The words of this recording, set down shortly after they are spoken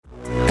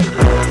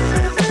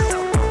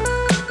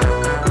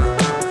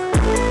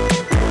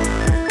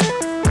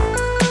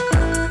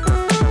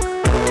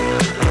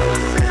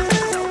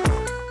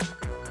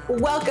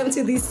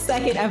to the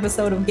second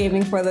episode of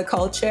Gaming for the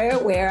Culture,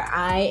 where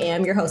I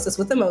am your hostess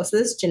with the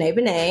mostest, Janae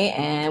Benet,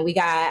 and we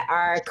got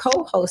our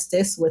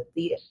co-hostess with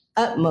the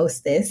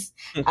utmostest,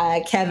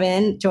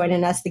 Kevin,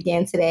 joining us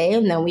again today.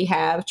 And then we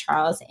have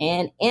Charles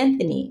and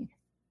Anthony.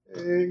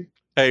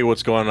 Hey,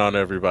 what's going on,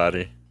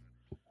 everybody?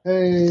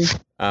 Hey.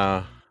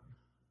 I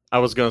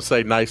was going to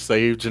say nice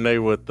save,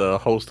 Janae, with the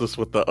hostess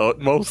with the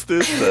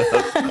utmostest.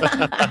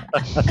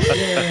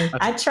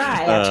 I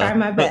try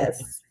my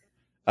best.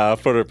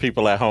 For the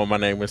people at home, my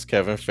name is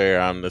Kevin Fair.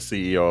 I'm the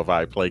CEO of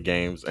iPlay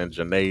Games and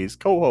Janae's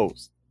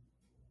co-host.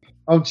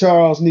 I'm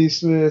Charles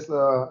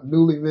Neesmith,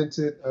 newly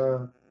minted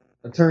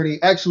attorney.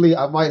 Actually,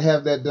 I might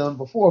have that done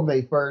before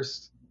May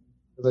 1st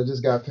because I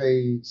just got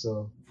paid.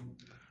 So,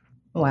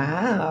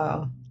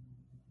 wow.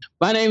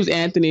 My name's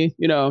Anthony.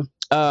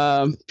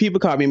 People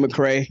call me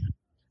McCray.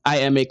 I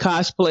am a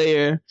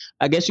cosplayer.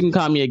 I guess you can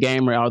call me a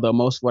gamer, although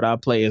most of what I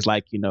play is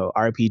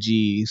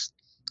RPGs.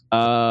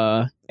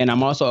 And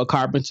I'm also a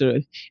carpenter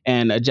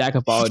and a jack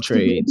of all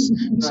trades.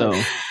 So,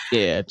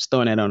 yeah, just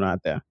throwing that on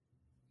out there.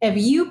 If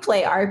you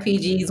play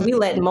RPGs, we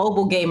let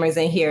mobile gamers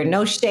in here.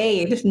 No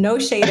shade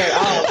at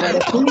all.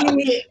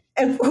 But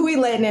if we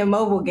letting in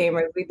mobile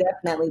gamers, we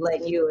definitely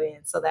letting you in.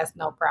 So that's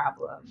no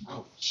problem.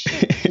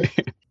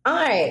 All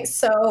right,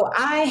 so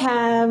I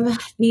have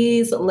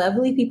these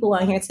lovely people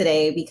on here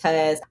today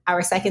because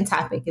our second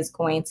topic is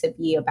going to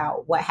be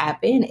about what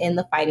happened in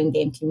the fighting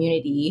game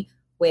community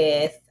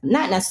with,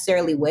 not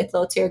necessarily with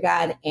Low Tier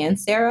God and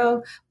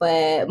Sero,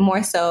 but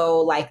more so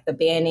like the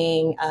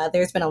banning.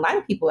 There's been a lot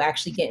of people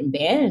actually getting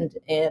banned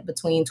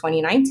between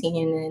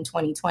 2019 and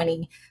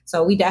 2020.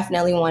 So we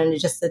definitely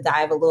wanted to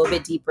dive a little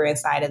bit deeper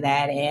inside of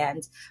that.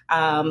 And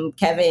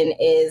Kevin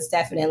is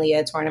definitely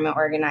a tournament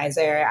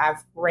organizer.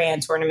 I've ran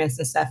tournaments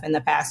and stuff in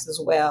the past as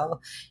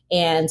well.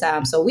 And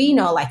so we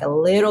know like a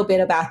little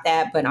bit about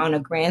that, but on a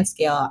grand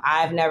scale,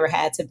 I've never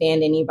had to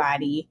ban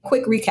anybody.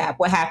 Quick recap,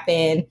 what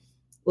happened?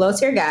 Low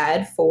Tier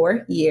God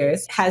for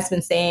years has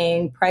been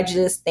saying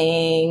prejudiced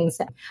things.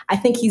 I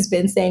think he's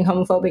been saying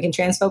homophobic and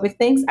transphobic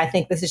things. I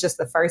think this is just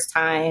the first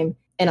time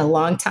in a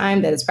long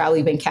time that it's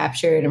probably been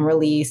captured and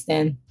released.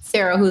 And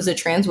Sarah, who's a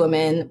trans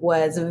woman,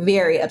 was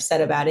very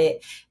upset about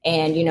it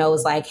and,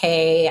 was like,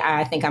 hey,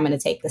 I think I'm going to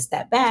take a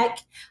step back.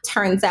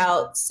 Turns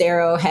out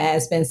Sarah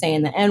has been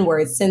saying the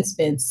N-word since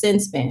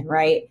been,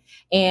 right?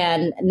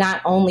 And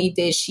not only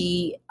did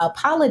she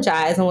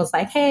apologize and was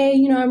like,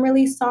 hey, I'm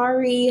really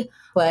sorry,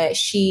 but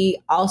she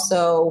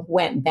also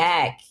went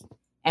back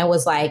and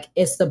was like,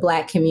 it's the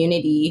Black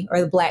community or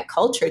the Black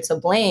culture to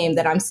blame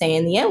that I'm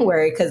saying the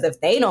N-word, because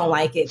if they don't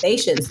like it, they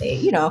shouldn't say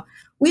it.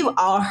 We've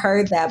all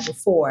heard that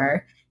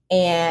before.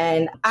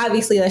 And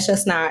obviously that's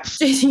just not,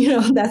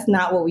 that's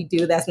not what we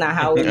do. That's not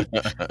how we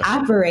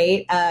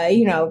operate,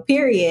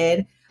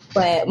 period.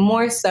 But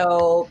more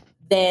so,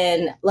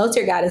 then Low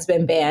Tier God has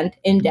been banned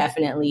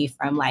indefinitely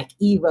from like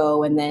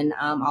Evo, and then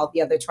all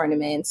the other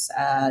tournaments,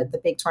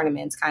 the big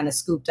tournaments kind of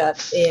scooped up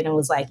in and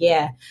was like,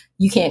 yeah,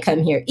 you can't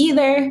come here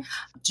either.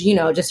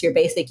 Just your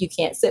basic, you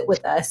can't sit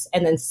with us.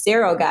 And then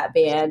Sero got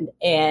banned,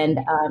 and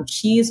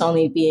she's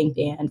only being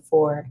banned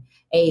for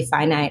a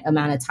finite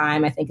amount of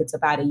time. I think it's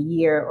about a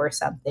year or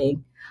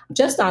something.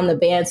 Just on the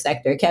ban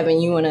sector, Kevin,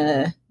 you want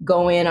to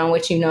go in on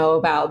what you know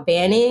about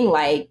banning?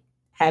 Like,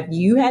 have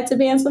you had to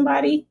ban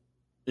somebody?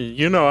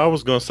 I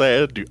was going to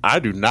say, I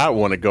do not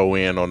want to go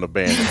in on the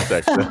banning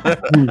sector.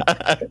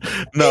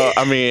 No,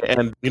 I mean,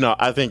 and,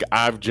 I think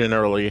I've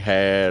generally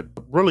had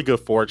really good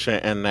fortune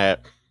in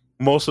that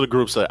most of the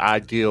groups that I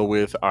deal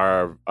with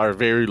are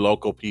very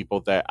local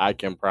people that I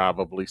can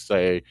probably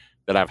say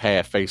that I've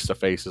had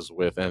face-to-faces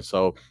with. And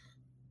so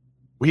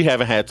we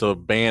haven't had to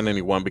ban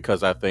anyone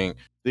because I think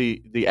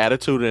the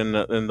attitude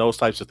and those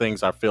types of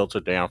things are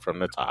filtered down from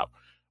the top.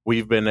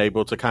 We've been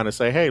able to kind of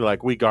say, hey,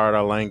 like we guard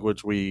our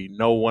language, we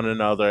know one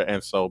another.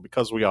 And so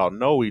because we all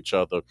know each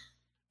other,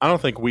 I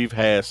don't think we've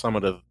had some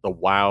of the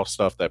wild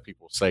stuff that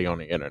people say on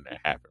the internet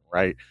happen,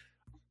 right?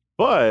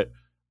 But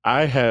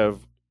I have,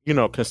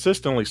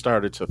 consistently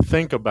started to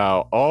think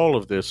about all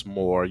of this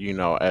more,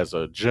 as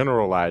a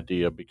general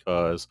idea,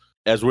 because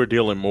as we're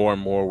dealing more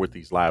and more with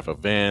these live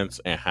events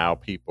and how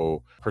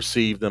people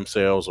perceive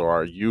themselves or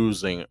are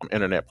using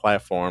internet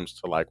platforms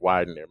to like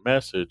widen their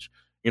message,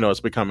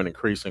 it's becoming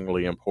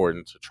increasingly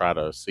important to try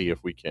to see if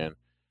we can,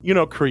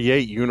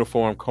 create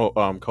uniform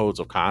codes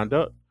of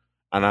conduct.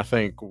 And I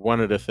think one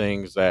of the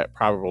things that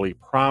probably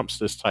prompts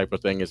this type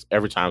of thing is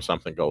every time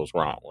something goes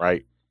wrong,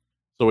 right?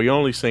 So we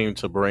only seem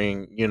to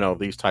bring,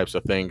 these types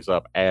of things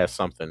up as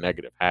something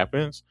negative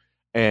happens.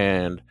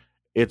 And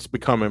it's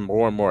becoming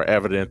more and more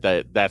evident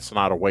that that's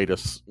not a way to,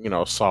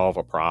 solve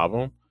a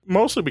problem.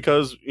 Mostly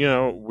because,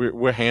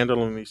 we're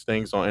handling these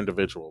things on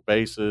individual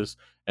basis.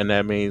 And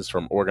that means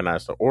from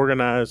organizer to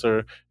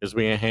organizer is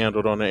being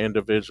handled on an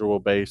individual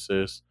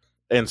basis.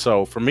 And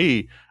so for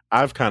me,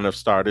 I've kind of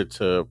started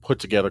to put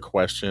together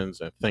questions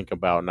and think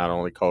about not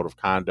only code of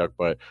conduct,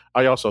 but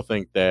I also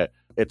think that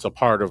it's a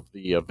part of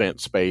the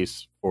event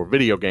space for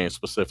video games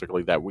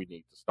specifically that we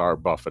need to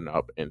start buffing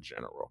up in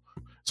general.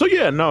 So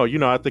yeah, no,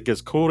 I think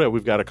it's cool that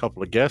we've got a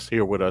couple of guests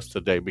here with us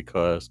today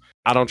because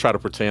I don't try to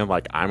pretend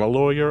like I'm a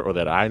lawyer or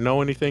that I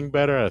know anything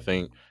better. I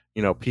think,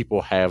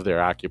 people have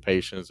their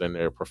occupations and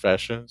their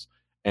professions,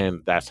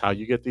 and that's how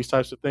you get these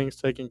types of things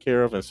taken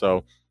care of. And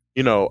so,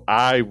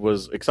 I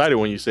was excited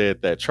when you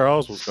said that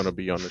Charles was going to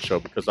be on the show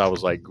because I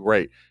was like,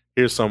 great,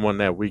 here's someone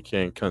that we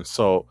can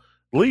consult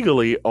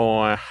legally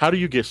on how do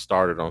you get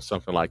started on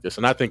something like this.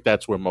 And I think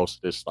that's where most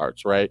of this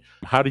starts, right?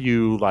 How do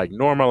you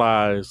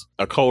normalize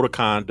a code of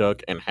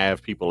conduct and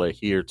have people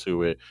adhere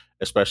to it,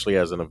 especially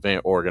as an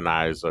event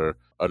organizer,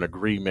 an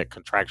agreement,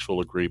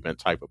 contractual agreement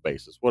type of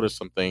basis? What are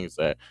some things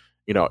that,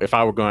 if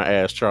I were going to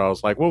ask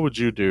Charles, what would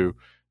you do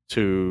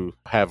to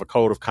have a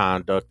code of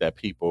conduct that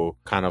people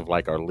kind of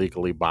are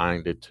legally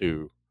binded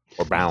to,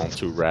 or bound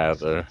to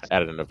rather,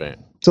 at an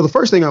event? So the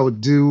first thing I would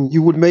do,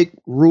 you would make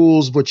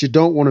rules, but you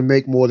don't want to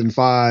make more than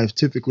 5.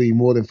 Typically,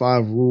 more than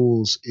 5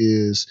 rules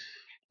is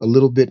a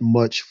little bit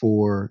much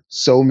for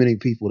so many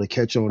people to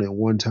catch on at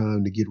one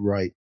time to get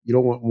right. You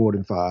don't want more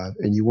than 5,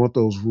 and you want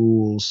those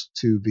rules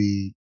to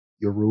be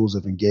your rules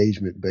of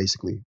engagement,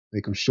 basically.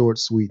 Make them short,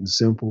 sweet, and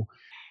simple.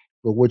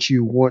 But what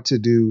you want to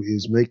do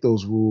is make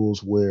those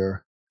rules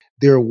where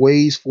there are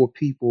ways for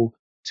people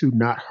to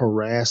not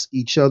harass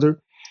each other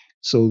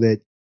so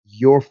that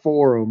your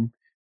forum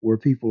where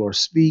people are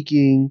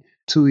speaking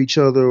to each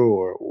other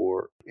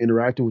or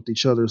interacting with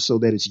each other so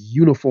that it's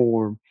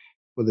uniform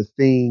for the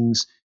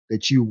things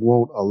that you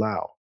won't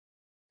allow.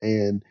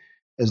 And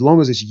as long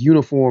as it's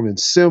uniform and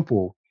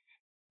simple,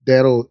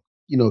 that'll,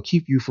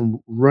 keep you from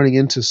running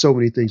into so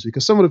many things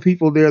because some of the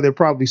people there, they're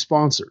probably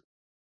sponsored.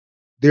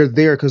 They're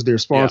there because they're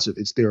sponsored.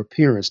 Yeah. It's their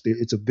appearance.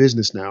 It's a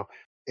business now.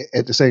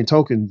 At the same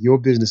token, your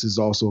business is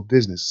also a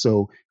business.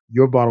 So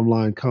your bottom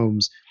line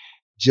comes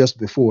just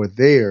before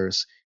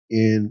theirs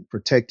in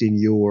protecting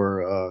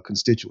your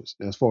constituents.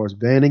 Now, as far as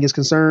banning is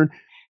concerned,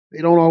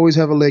 they don't always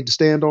have a leg to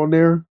stand on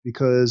there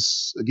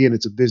because, again,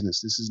 it's a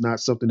business. This is not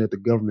something that the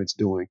government's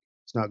doing.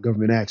 It's not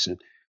government action.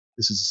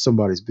 This is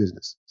somebody's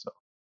business.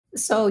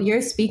 So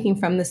you're speaking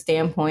from the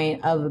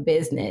standpoint of a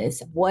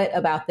business. What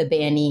about the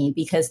bannee?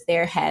 Because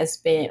there has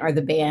been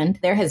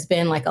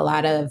a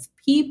lot of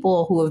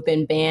people who have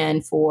been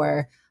banned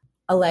for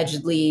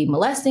allegedly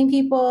molesting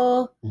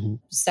people,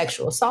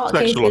 sexual assault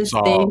cases,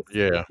 sexual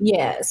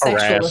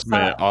sexual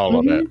assault, all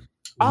of that.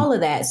 All of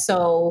that.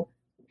 So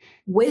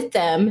with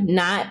them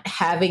not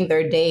having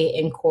their day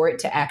in court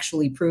to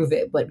actually prove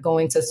it, but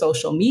going to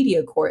social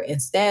media court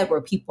instead, where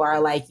people are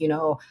like,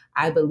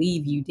 I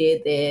believe you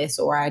did this,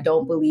 or I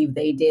don't believe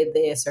they did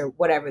this, or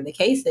whatever the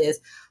case is,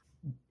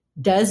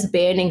 does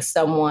banning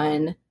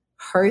someone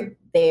hurt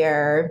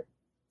their,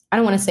 I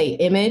don't want to say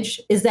image?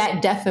 Is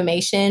that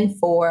defamation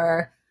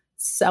for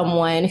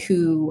someone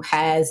who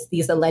has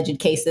these alleged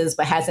cases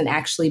but hasn't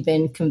actually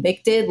been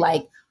convicted?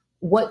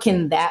 What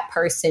can that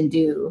person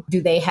do?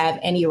 Do they have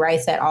any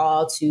rights at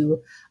all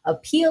to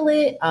appeal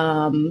it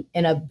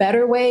in a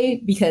better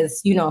way?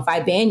 Because, if I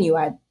ban you,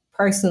 I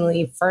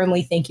personally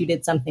firmly think you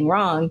did something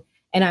wrong,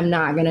 and I'm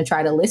not going to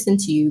try to listen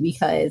to you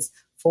because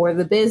for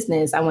the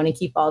business, I want to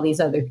keep all these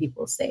other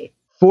people safe.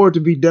 For it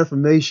to be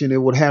defamation,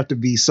 it would have to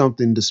be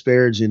something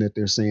disparaging that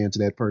they're saying to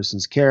that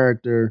person's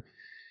character.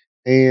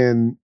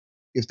 And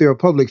if they're a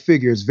public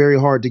figure, it's very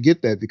hard to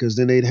get that because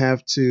then they'd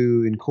have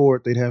to, in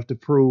court, they'd have to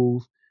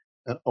prove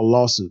a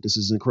lawsuit. This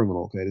isn't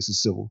criminal, okay? This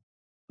is civil.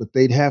 But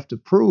they'd have to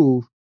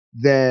prove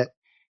that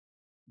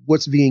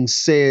what's being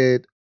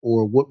said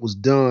or what was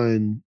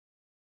done,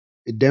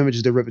 it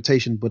damages their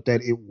reputation, but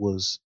that it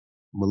was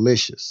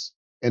malicious.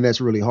 And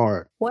that's really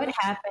hard. What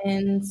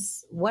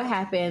happens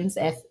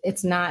if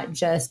it's not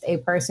just a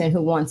person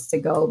who wants to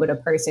go, but a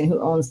person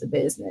who owns the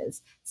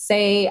business?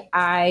 Say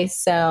I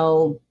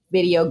sell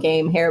video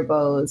game hair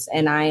bows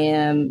and I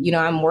am,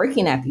 I'm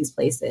working at these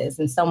places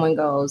and someone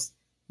goes,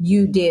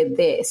 you did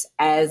this.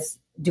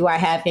 Do I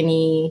have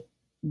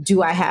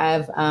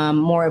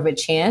more of a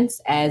chance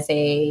as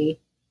a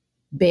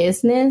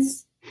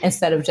business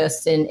instead of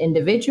just an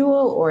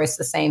individual, or it's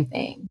the same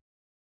thing?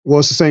 Well,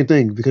 it's the same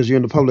thing because you're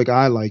in the public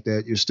eye like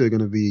that. You're still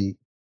going to be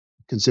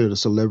considered a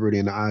celebrity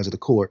in the eyes of the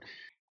court.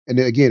 And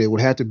then again, it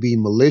would have to be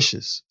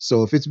malicious.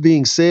 So if it's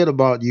being said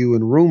about you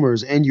in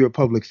rumors and you're a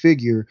public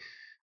figure,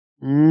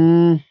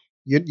 you're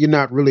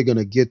not really going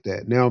to get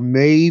that. Now,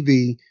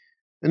 maybe,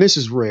 and this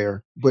is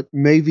rare, but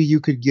maybe you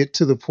could get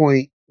to the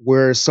point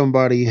where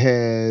somebody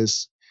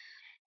has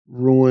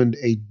ruined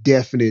a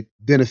definite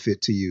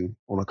benefit to you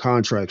on a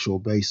contractual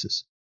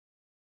basis.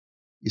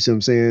 You see what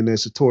I'm saying?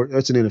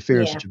 That's an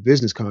interference with your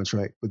business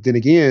contract. But then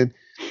again,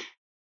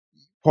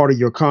 part of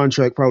your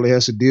contract probably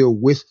has to deal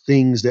with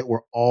things that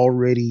were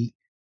already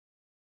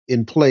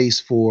in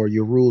place for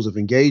your rules of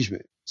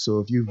engagement. So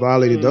if you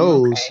violated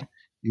those,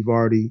 you've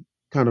already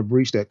kind of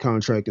breached that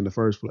contract in the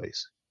first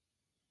place.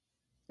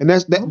 And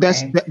that's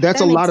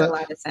a lot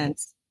of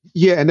sense.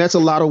 Yeah, and that's a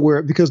lot of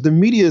where, because the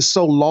media is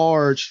so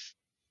large,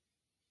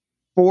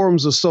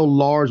 forums are so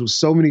large with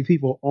so many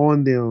people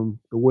on them,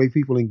 the way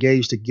people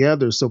engage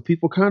together. So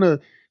people kind of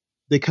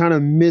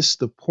miss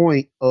the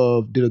point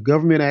of, did a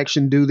government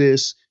action do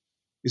this?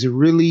 is it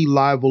really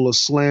libel or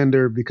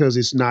slander because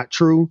it's not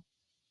true?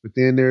 But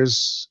then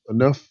there's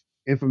enough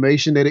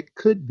information that it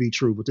could be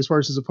true. But this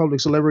person's a public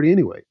celebrity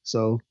anyway.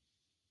 So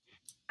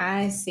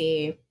I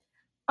see.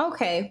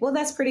 Okay, well,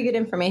 that's pretty good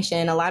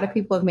information. A lot of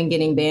people have been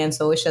getting banned.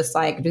 So it's just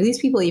like, do these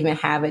people even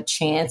have a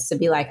chance to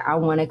be like, I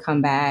want to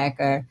come back?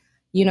 Or,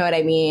 you know what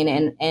I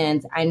mean?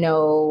 And I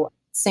know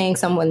saying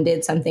someone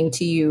did something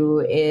to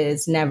you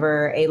is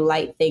never a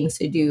light thing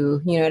to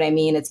do. You know what I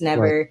mean? It's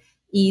never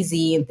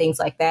easy and things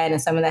like that. And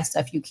some of that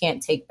stuff you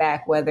can't take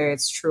back, whether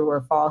it's true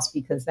or false,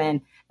 because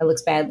then it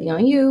looks badly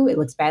on you, it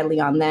looks badly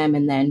on them.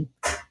 And then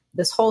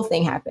this whole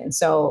thing happens.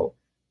 So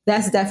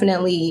that's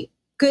definitely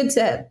good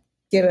to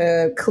get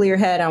a clear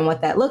head on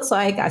what that looks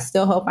like. I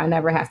still hope I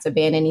never have to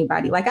ban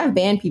anybody. Like, I've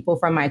banned people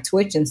from my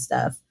Twitch and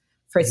stuff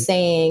for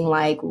saying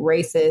like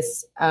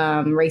racist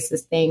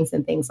things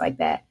and things like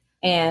that.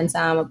 And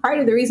part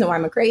of the reason why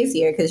McCray is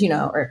here, because,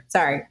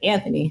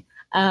 Anthony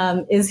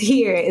is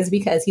here is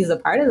because he's a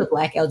part of the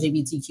Black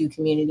LGBTQ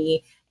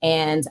community.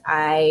 And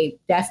I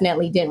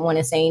definitely didn't want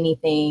to say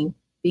anything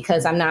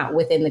because I'm not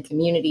within the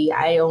community.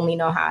 I only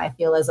know how I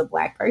feel as a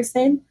Black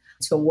person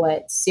to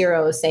what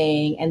Ciro is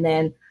saying. And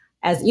then,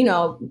 as you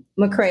know,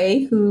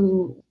 McCray,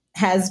 who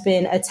has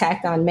been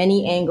attacked on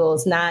many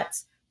angles, not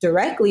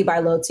directly by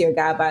Low Tier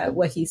God, by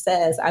what he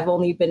says. I've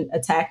only been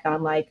attacked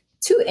on like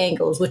 2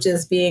 angles, which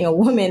is being a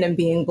woman and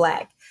being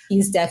Black.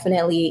 He's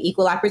definitely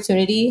equal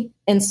opportunity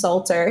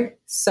insulter.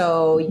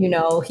 So,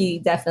 he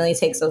definitely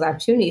takes those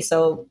opportunities.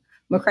 So,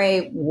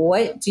 McCray,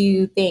 what do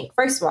you think?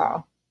 First of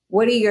all,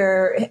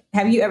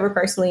 have you ever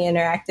personally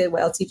interacted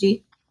with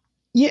LTG?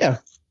 Yeah,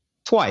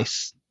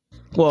 twice.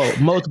 Well,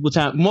 multiple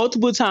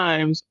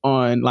times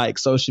on like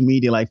social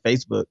media, like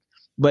Facebook,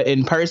 but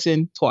in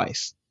person,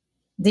 twice.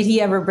 Did he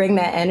ever bring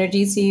that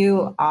energy to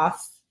you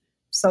off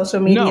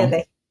social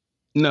media?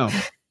 No.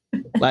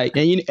 Like,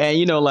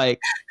 the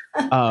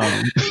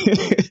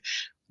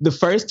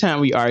first time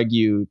we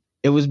argued,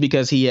 it was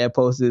because he had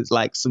posted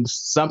like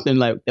something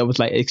like that was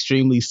like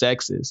extremely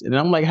sexist. And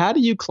I'm like, how do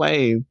you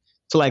claim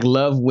to like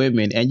love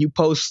women and you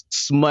post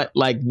smut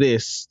like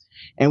this?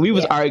 And we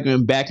was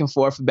arguing back and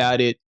forth about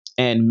it.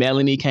 And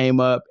Melanie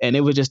came up and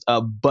it was just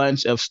a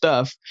bunch of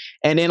stuff.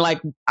 And then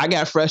like, I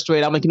got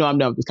frustrated. I'm like, I'm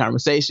done with this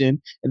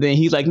conversation. And then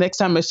he's like, next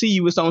time I see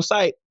you, it's on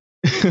site.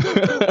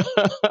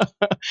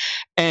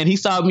 And he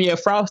saw me at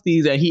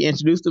Frosty's and he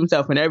introduced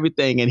himself and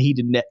everything. And he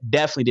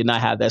definitely did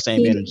not have that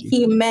same energy.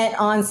 He met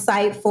on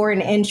site for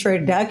an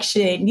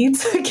introduction. You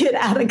took it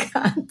out of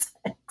context.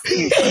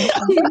 He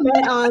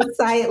met on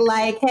site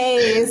like, hey,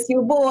 it's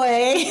your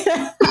boy.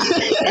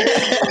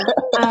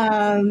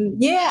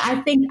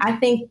 I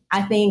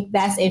think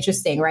that's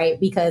interesting, right?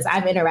 Because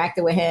I've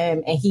interacted with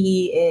him and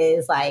he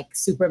is like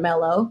super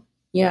mellow.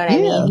 You know what I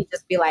mean? He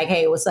just be like,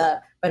 hey, what's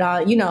up? But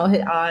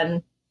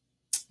online,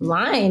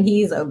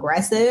 he's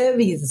aggressive,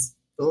 he's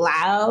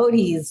loud,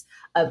 he's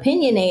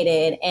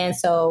opinionated. And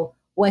so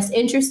what's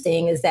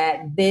interesting is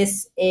that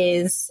this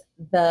is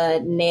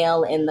the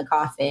nail in the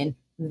coffin.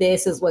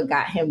 This is what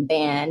got him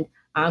banned.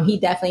 He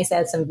definitely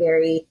said some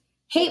very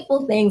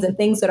hateful things and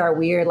things that are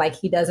weird, like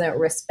he doesn't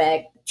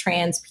respect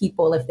trans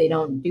people if they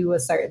don't do a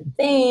certain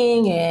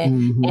thing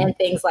and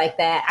things like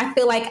that. I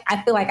feel like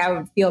I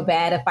would feel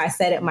bad if I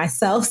said it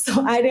myself,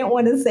 so I didn't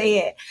want to say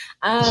it.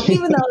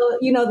 Even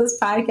though this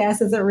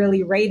podcast isn't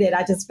really rated,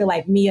 I just feel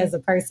like me as a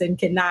person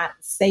cannot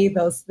say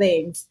those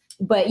things.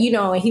 But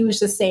he was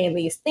just saying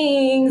these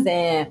things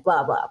and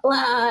blah blah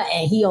blah,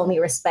 and he only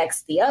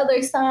respects the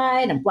other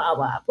side and blah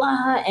blah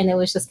blah, and it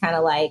was just kind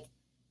of like,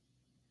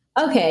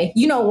 okay,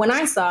 when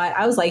I saw it,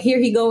 I was like, here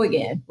he go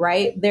again,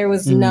 right? There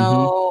was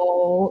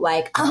no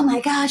like, oh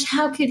my gosh,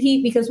 how could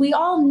he? Because we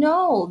all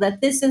know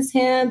that this is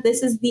him.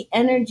 This is the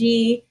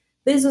energy.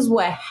 This is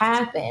what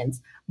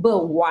happens.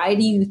 But why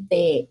do you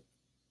think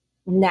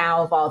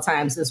now of all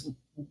times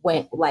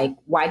why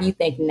do you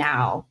think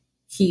now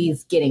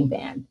he's getting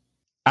banned?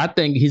 I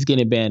think he's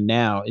getting banned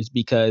now is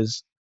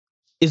because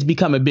it's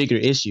become a bigger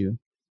issue.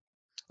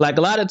 Like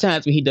a lot of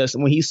times when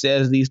he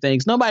says these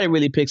things, nobody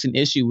really picks an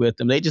issue with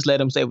him. They just let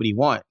him say what he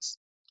wants.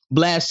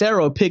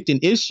 Blasero picked an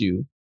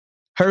issue.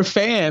 Her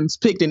fans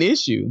picked an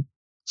issue.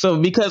 So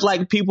because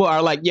like people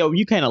are like, yo,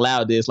 you can't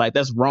allow this, like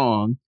that's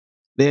wrong,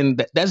 then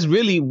that's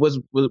really what's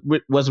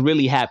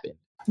really happened.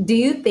 Do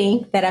you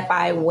think that if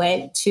I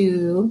went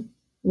to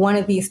one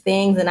of these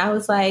things and I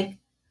was like,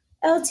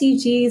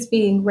 LTG is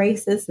being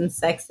racist and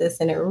sexist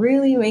and it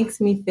really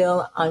makes me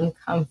feel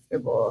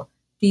uncomfortable,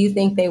 do you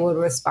think they would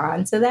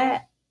respond to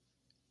that?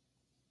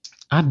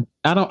 I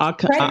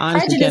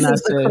honestly cannot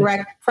say.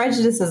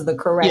 Prejudice is the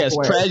correct word. Yes,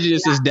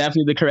 prejudice is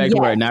definitely the correct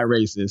word, not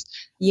racist.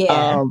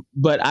 Yeah.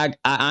 But I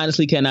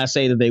honestly cannot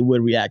say that they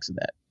would react to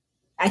that.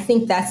 I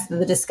think that's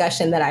the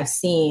discussion that I've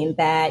seen,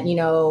 that,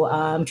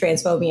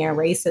 transphobia and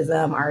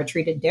racism are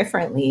treated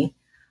differently.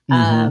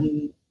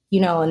 And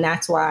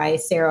that's why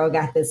Ciro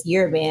got this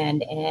year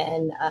ban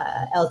and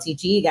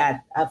LTG got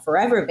a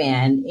forever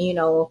ban.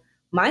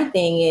 My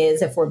thing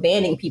is, if we're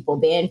banning people,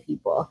 ban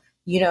people.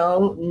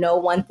 No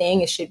one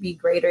thing, it should be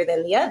greater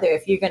than the other.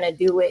 If you're going to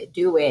do it,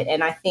 do it.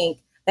 And I think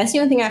That's the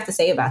only thing I have to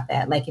say about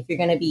that. Like, if you're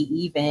going to be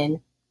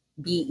even,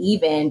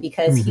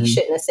 because he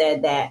shouldn't have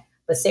said that.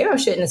 But Sarah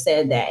shouldn't have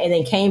said that, and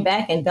then came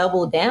back and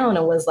doubled down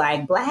and was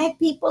like, Black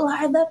people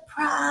are the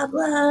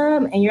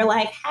problem. And you're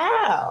like,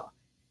 how?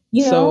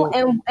 You know,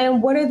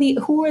 and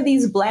who are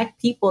these Black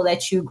people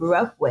that you grew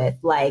up with?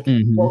 Like,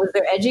 what was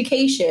their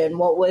education?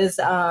 What was,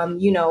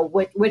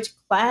 which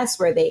class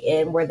were they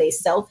in? Were they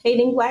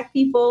self-hating Black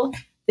people?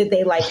 Did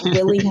they like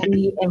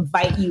willingly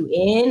invite you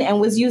in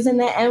and was using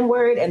the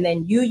N-word, and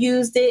then you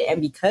used it,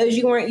 and because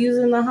you weren't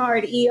using the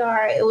hard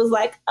ER, it was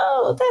like,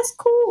 oh, that's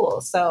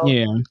cool. So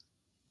yeah,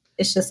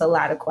 it's just a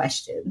lot of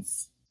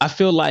questions. I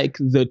feel like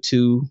the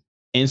two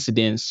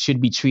incidents should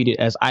be treated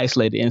as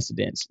isolated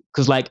incidents.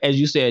 Because like, as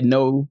you said,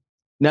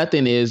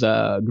 nothing is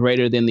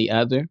greater than the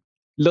other.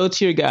 Lil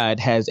Tear God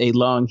has a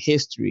long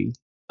history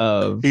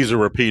of... He's a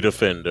repeat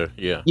offender,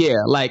 yeah.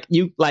 Yeah,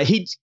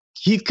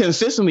 he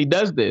consistently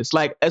does this.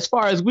 Like, as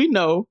far as we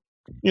know,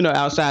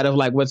 outside of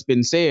like what's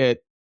been said,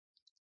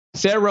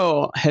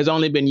 Sarah has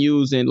only been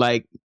using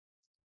like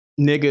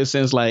niggas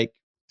since like,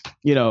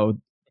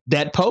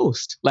 that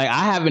post. Like,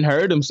 I haven't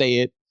heard him say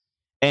it.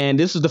 And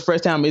this is the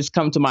first time it's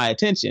come to my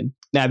attention.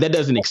 Now, that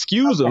doesn't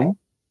excuse him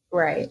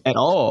at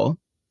all.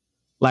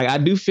 Like, I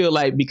do feel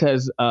like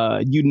because,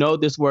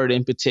 this word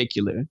in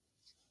particular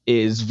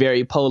is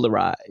very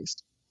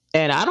polarized.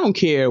 And I don't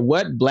care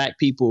what Black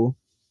people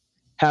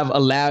have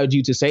allowed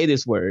you to say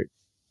this word.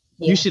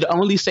 Yeah. You should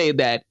only say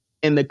that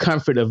in the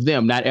comfort of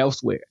them, not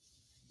elsewhere.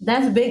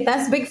 That's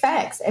big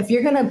facts. If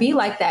you're going to be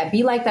like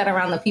that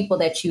around the people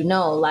that you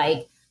know.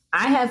 Like,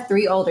 I have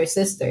 3 older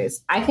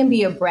sisters. I can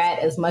be a brat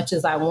as much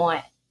as I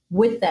want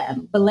with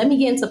them, but let me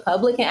get into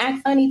public and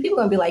act funny. People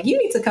are gonna be like, you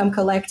need to come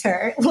collect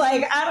her.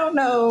 Like, I don't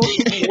know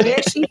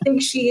where she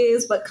thinks she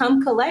is, but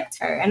come collect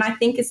her. And I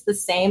think it's the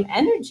same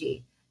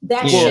energy.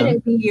 That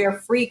shouldn't be your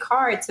free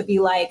card to be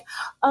like,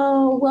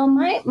 oh, well,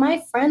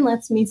 my friend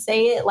lets me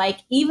say it. Like,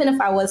 even if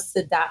I was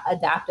to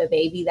adopt a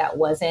baby that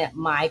wasn't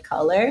my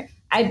color,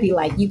 I'd be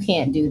like, you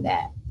can't do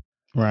that.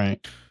 Right.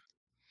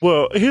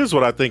 Well, here's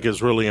what I think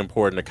is really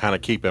important to kind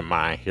of keep in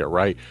mind here,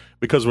 right?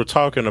 Because we're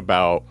talking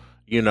about,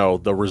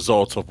 the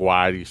results of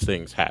why these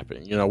things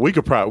happen. We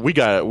could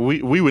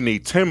we would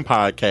need 10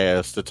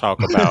 podcasts to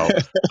talk about,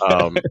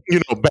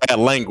 bad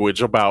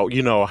language, about,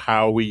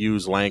 how we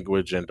use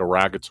language and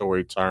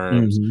derogatory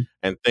terms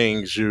and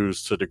things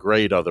used to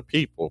degrade other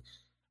people.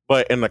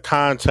 But in the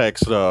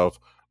context of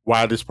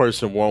why this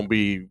person won't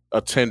be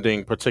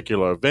attending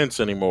particular events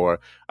anymore,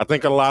 I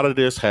think a lot of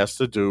this has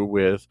to do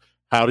with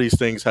how these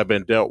things have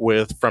been dealt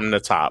with from the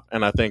top.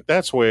 And I think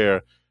that's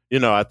where,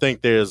 I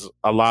think there's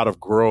a lot of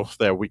growth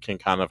that we can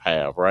kind of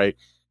have, right?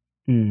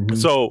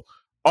 So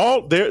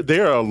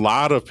there are a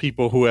lot of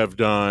people who have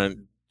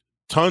done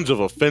tons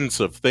of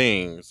offensive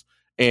things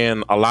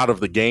in a lot of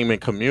the gaming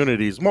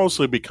communities,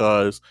 mostly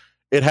because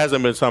it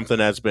hasn't been something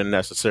that's been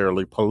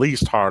necessarily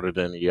policed harder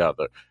than the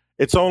other.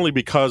 It's only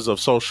because of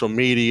social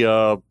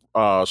media,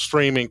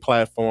 streaming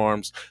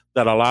platforms,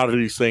 that a lot of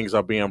these things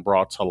are being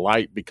brought to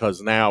light,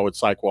 because now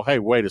it's like, well, hey,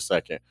 wait a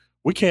second.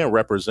 We can't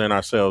represent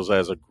ourselves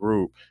as a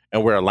group,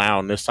 and we're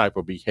allowing this type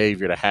of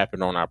behavior to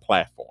happen on our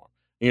platform.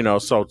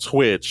 So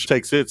Twitch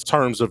takes its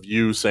terms of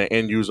use and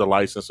end user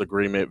license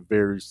agreement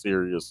very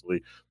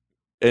seriously.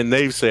 And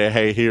they've said,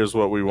 hey, here's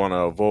what we want to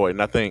avoid.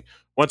 And I think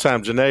one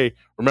time, Janae,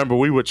 remember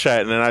we were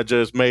chatting and I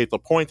just made the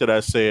point that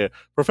I said,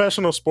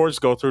 professional sports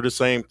go through the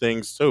same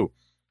things too.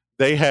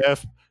 They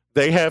have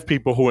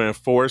people who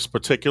enforce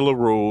particular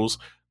rules.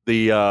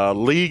 The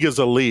league is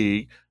a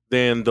league.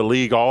 Then the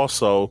league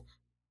also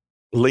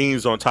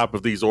leans on top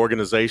of these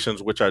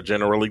organizations, which are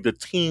generally the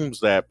teams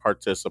that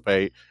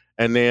participate.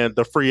 And then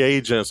the free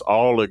agents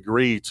all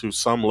agree to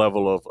some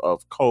level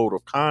of code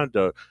of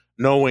conduct,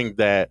 knowing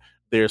that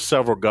there's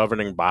several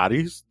governing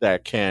bodies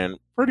that can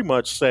pretty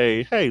much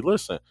say, hey,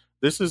 listen,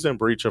 this is in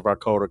breach of our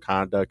code of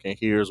conduct, and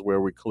here's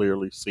where we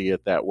clearly see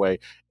it that way.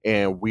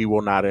 And we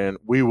will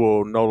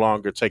no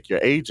longer take your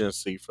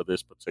agency for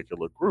this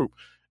particular group.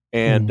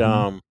 And,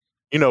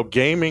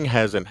 gaming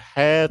hasn't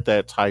had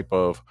that type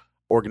of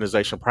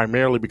organization,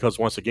 primarily because,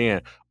 once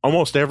again,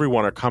 almost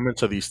everyone are coming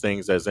to these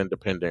things as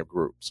independent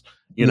groups,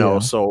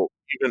 so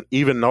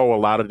even though a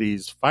lot of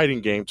these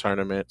fighting game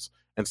tournaments,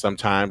 and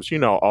sometimes,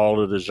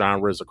 all of the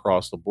genres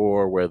across the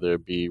board, whether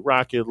it be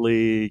Rocket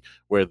League,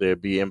 whether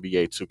it be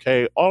NBA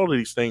 2K, all of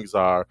these things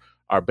are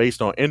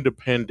based on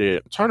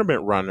independent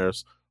tournament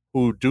runners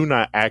who do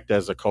not act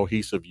as a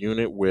cohesive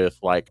unit with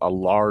like a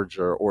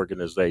larger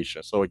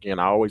organization. So again,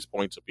 I always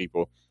point to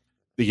people,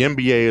 the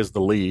NBA is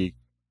the league.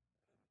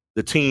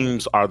 The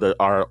teams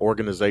are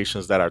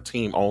organizations that are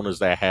team owners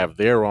that have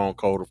their own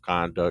code of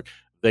conduct.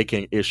 They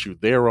can issue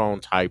their own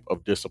type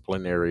of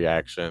disciplinary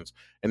actions.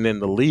 And then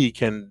the league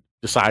can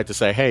decide to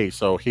say, hey,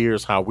 so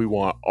here's how we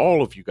want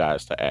all of you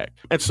guys to act.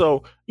 And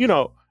so,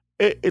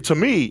 to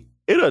me,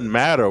 it doesn't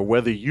matter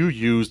whether you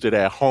used it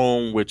at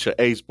home with your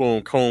Ace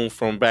Boon Coon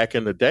from back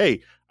in the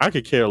day. I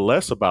could care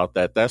less about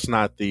that. That's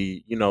not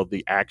the,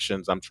 the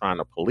actions I'm trying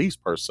to police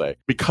per se,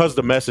 because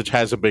the message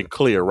hasn't been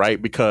clear, right?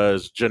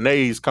 Because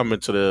Janae's coming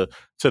to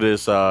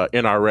this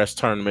NRS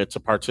tournament to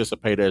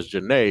participate as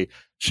Janae.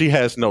 She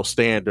has no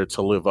standard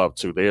to live up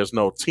to. There's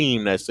no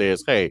team that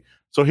says, hey,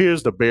 so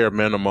here's the bare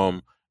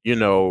minimum,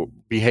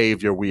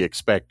 behavior we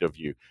expect of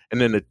you.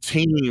 And then the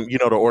team,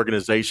 the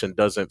organization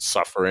doesn't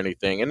suffer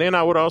anything. And then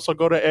I would also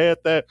go to add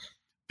that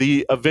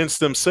the events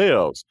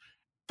themselves,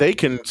 they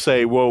can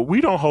say, well,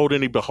 we don't hold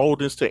any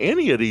beholdens to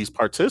any of these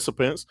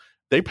participants.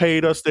 They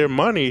paid us their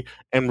money.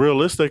 And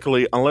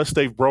realistically, unless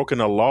they've broken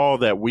a law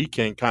that we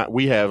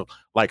have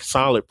like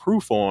solid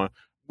proof on,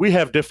 we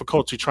have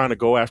difficulty trying to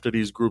go after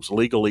these groups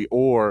legally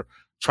or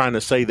trying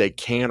to say they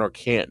can or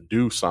can't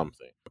do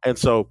something. And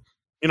so,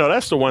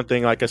 that's the one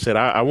thing, like I said,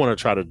 I want to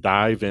try to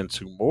dive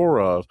into more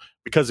of,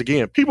 because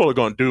again, people are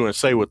going to do and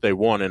say what they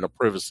want in the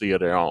privacy of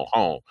their own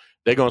home.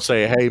 They're going to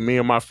say, hey, me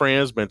and my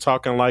friends been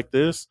talking like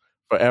this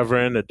forever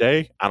and a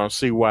day. I don't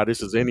see why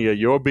this is any of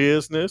your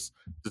business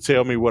to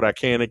tell me what I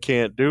can and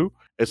can't do.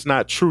 It's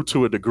not true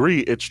to a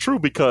degree. It's true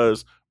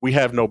because we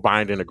have no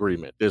binding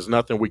agreement. There's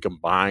nothing we can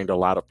bind a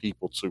lot of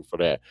people to for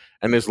that.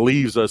 And this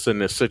leaves us in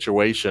this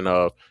situation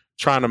of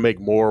trying to make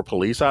moral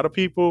police out of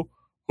people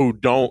who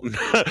don't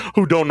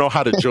know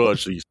how to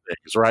judge these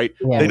things, right?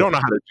 Yeah. They don't know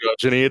how to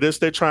judge any of this.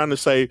 They're trying to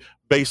say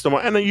based on,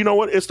 and you know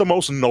what? It's the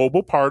most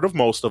noble part of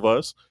most of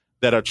us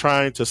that are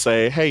trying to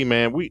say, hey,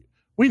 man, we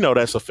know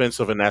that's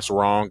offensive and that's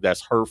wrong,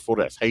 that's hurtful,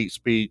 that's hate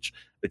speech,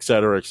 et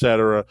cetera, et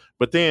cetera.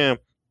 But then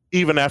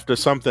even after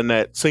something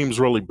that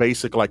seems really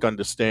basic, like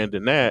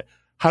understanding that,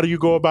 how do you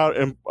go about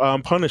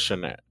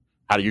punishing that?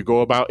 How do you go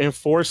about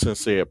enforcing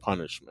said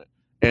punishment?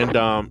 And,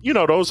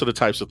 those are the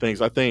types of things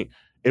I think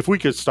if we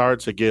could start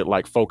to get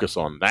like focus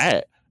on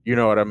that, you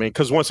know what I mean?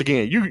 Because once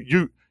again, you're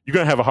going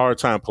to have a hard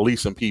time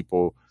policing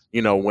people,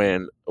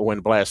 when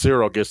Blast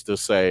Zero gets to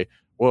say,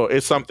 well,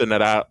 it's something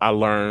that I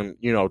learned,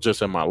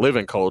 just in my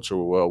living culture.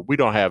 Well, we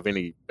don't have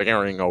any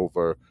bearing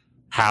over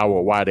how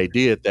or why they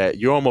did that.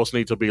 You almost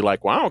need to be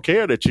like, well, I don't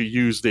care that you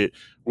used it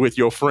with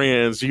your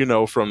friends,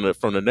 from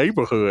the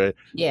neighborhood.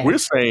 Yeah. We're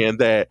saying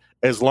that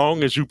as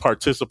long as you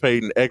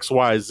participate in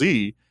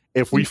XYZ,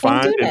 if we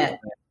find it,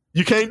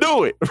 you can't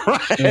do it,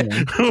 right?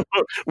 Mm.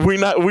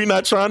 We're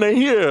not trying to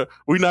hear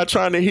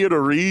the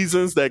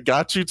reasons that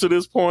got you to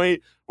this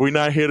point. We're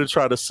not here to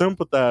try to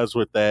sympathize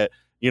with that.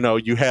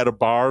 You had a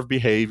bar of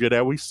behavior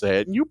that we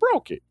said and you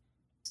broke it.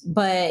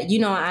 But,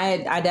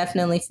 I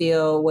definitely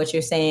feel what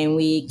you're saying.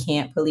 We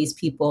can't police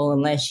people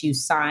unless you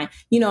sign,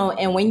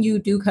 and when you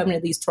do come to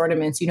these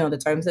tournaments,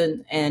 the terms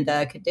and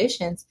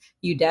conditions,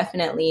 you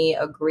definitely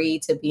agree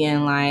to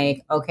being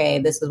like, okay,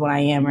 this is what I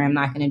am or I'm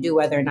not going to do,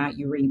 whether or not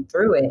you read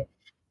through it.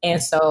 And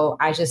so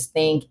I just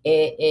think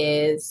it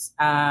is,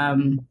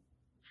 I'm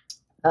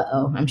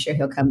sure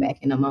he'll come back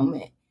in a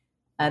moment.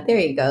 There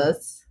he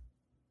goes.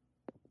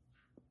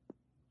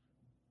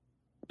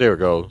 There it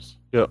goes.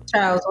 Yep.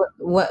 Charles,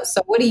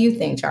 what do you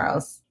think,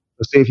 Charles?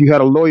 Let's say if you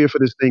had a lawyer for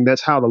this thing,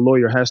 that's how the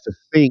lawyer has to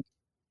think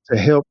to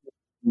help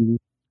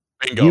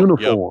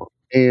uniform.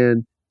 Yep.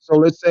 And so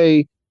let's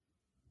say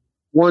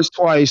once,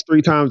 twice,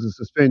 3 times a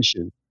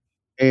suspension.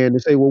 And they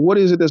say, well, what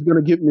is it that's going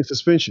to give me a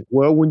suspension?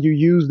 Well, when you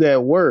use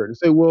that word, and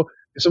say, well,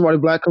 if somebody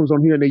black comes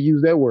on here and they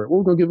use that word, well,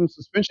 we're going to give them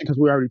suspension because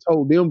we already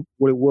told them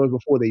what it was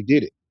before they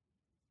did it.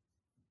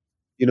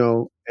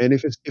 And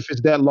if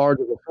it's that large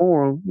of a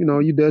forum,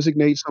 you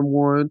designate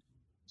someone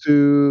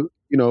to,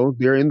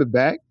 they're in the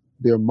back,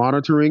 they're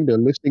monitoring, they're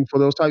listening for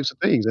those types of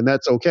things, and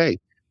that's okay.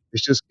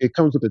 It's just it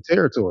comes with the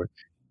territory,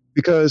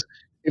 because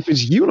if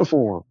it's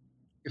uniform,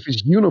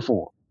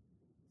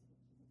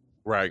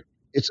 right.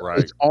 It's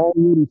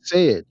already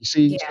said. You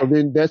see, yeah. So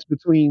then that's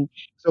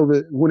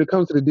when it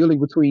comes to the dealing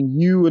between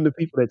you and the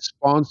people that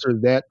sponsor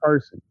that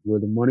person,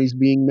 where the money's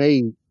being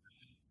made,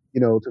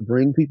 to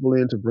bring people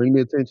in, to bring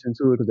the attention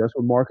to it, because that's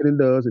what marketing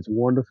does. It's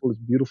wonderful, it's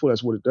beautiful,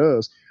 that's what it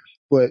does.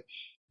 But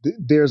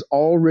there's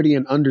already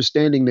an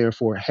understanding there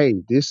for, hey,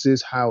 this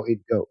is how it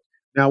goes.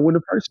 Now, when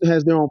the person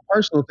has their own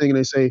personal thing and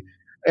they say,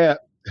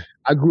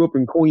 I grew up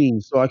in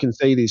Queens, so I can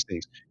say these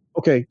things.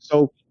 Okay,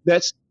 so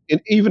that's, and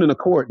even in a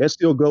court, that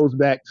still goes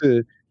back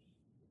to,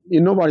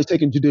 nobody's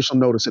taking judicial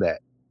notice of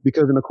that,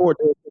 because in a court,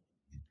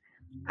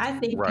 I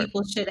think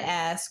people should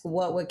ask,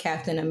 what would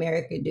Captain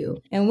America do?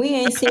 And we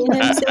ain't seen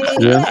him say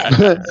it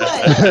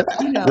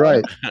yet.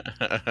 Right.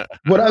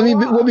 But I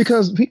mean,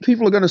 because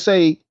people are going to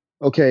say,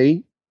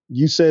 okay,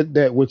 you said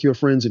that with your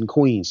friends in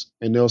Queens,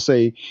 and they'll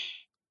say,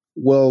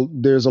 well,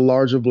 there's a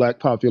larger black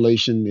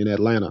population in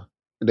Atlanta,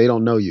 and they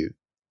don't know you.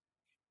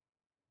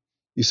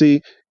 You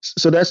see,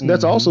 so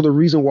that's also the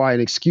reason why an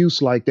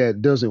excuse like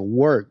that doesn't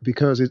work,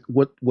 because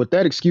what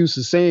that excuse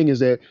is saying is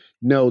that,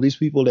 no, these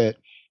people that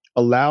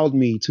allowed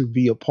me to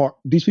be a part,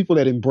 these people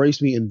that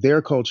embraced me in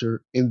their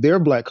culture, in their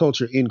black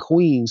culture in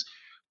Queens,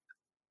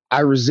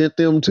 I resent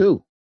them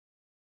too.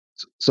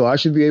 So I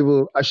should be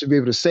able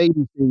to say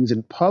these things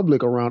in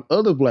public around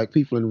other black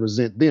people and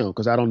resent them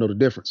because I don't know the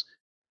difference.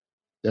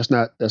 That's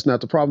not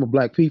the problem of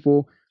black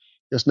people.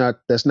 That's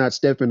not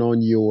stepping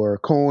on your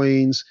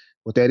coins.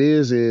 What that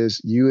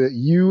is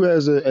you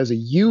as a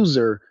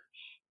user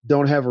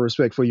don't have a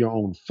respect for your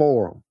own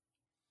forum.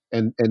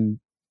 And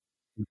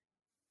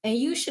And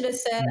you should have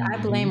said, I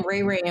Mhm. blame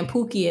Ray Ray and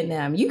Pookie and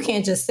them. You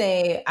can't just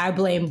say, I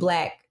blame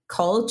Black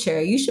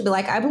culture. You should be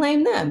like, I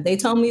blame them. They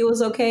told me it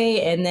was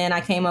okay. And then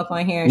I came up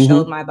on here and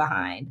showed Mhm. my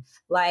behind.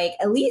 Like,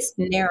 at least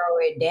narrow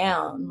it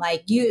down.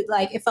 Like,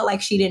 it felt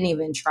like she didn't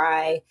even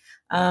try.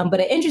 But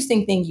an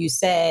interesting thing you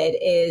said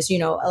is,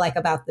 like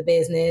about the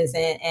business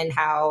and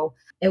how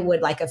it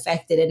would like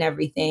affect it and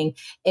everything.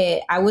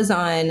 I was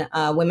on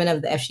Women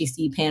of the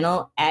FGC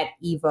panel at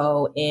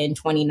Evo in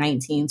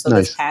 2019. So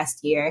this Nice.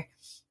 past year.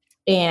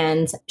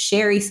 And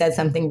Sherry said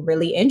something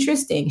really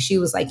interesting. She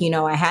was like,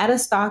 I had a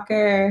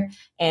stalker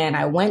and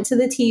I went to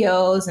the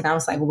TOs and I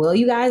was like, will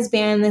you guys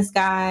ban this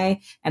guy?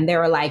 And they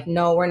were like,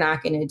 no, we're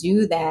not going to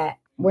do that.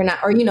 We're not,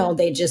 or,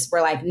 they just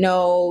were like,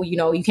 no,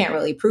 you can't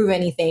really prove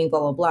anything,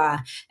 blah, blah, blah.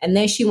 And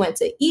then she went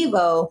to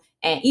Evo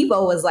and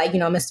Evo was like,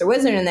 Mr.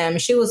 Wizard and them.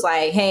 And she was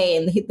like, hey,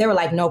 and they were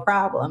like, no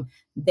problem.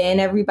 Then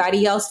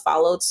everybody else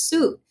followed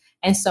suit.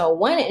 And so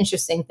one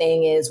interesting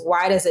thing is,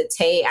 why does it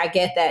take, I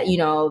get that,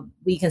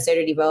 we consider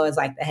Devo as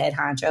like the head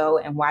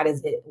honcho, and why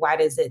does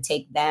it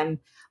take them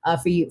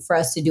for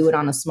us to do it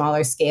on a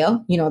smaller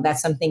scale?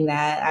 That's something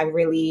that I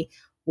really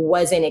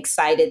wasn't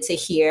excited to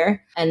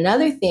hear.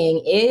 Another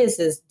thing is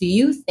do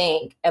you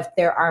think if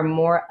there are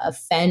more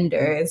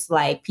offenders,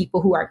 like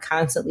people who are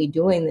constantly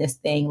doing this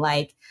thing,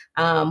 like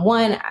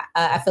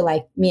I feel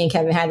like me and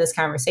Kevin had this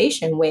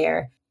conversation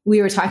where we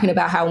were talking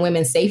about how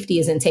women's safety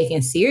isn't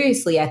taken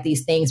seriously at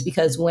these things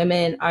because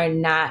women are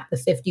not the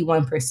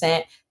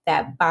 51%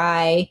 that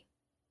buy,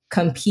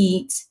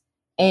 compete,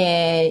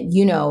 and,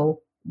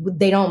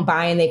 they don't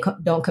buy and they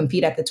don't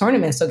compete at the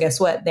tournament. So guess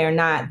what? They're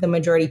not the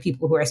majority of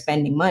people who are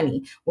spending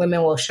money.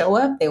 Women will show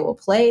up, they will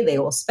play, they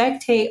will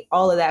spectate,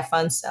 all of that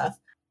fun stuff.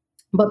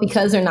 But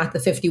because they're not the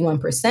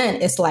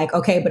 51%, it's like,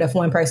 okay, but if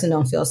one person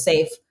don't feel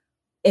safe,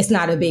 it's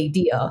not a big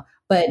deal.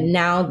 But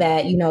now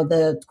that,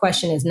 the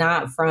question is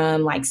not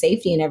from like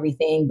safety and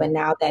everything, but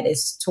now that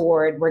it's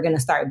toward we're going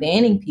to start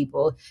banning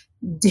people,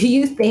 do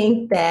you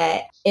think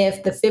that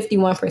if the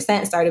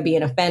 51% started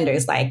being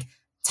offenders, like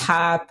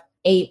top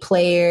 8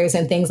 players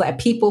and things like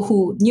people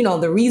who,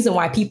 the reason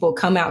why people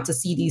come out to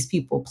see these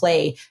people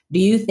play, do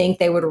you think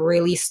they would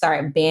really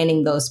start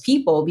banning those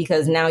people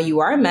because now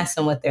you are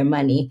messing with their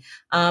money?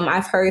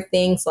 I've heard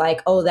things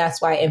like, oh,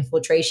 that's why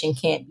infiltration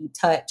can't be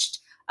touched.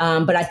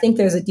 But I think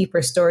there's a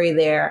deeper story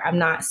there. I'm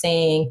not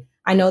saying,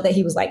 I know that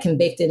he was like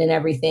convicted and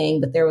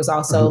everything, but there was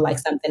also like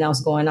something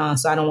else going on.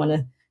 So I don't want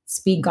to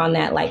speak on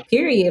that like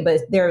period, but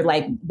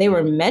they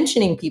were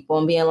mentioning people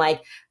and being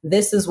like,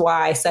 this is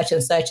why such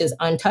and such is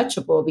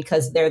untouchable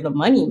because they're the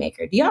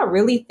moneymaker. Do y'all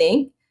really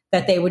think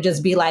that they would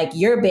just be like,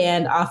 you're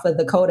banned off of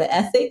the code of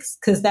ethics?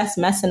 Because that's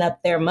messing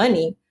up their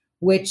money,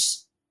 which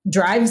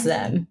drives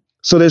them.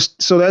 So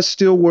that's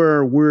still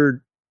where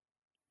we're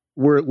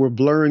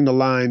blurring the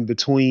line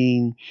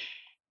between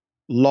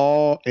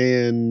law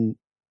and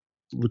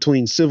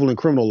between civil and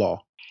criminal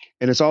law.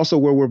 And it's also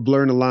where we're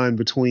blurring the line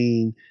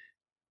between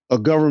a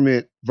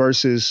government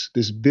versus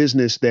this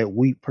business that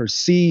we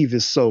perceive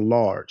is so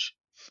large.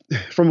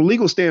 From a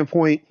legal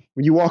standpoint,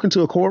 when you walk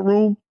into a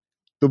courtroom,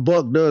 the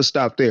buck does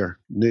stop there.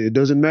 It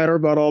doesn't matter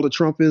about all the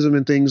Trumpism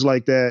and things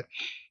like that.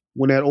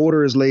 When that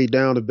order is laid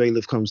down, the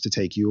bailiff comes to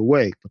take you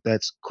away, but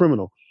that's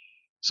criminal.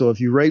 So if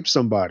you rape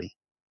somebody,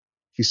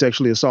 if you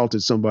sexually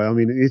assaulted somebody, I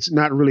mean, it's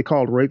not really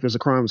called rape as a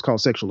crime, it's called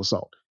sexual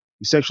assault.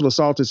 You sexually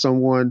assaulted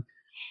someone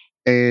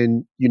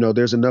and,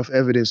 there's enough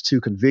evidence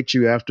to convict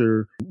you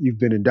after you've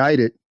been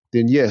indicted,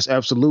 then yes,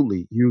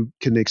 absolutely. You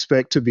can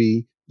expect to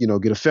be,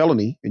 get a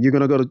felony and you're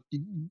going to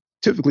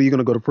typically you're going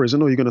to go to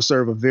prison or you're going to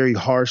serve a very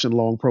harsh and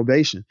long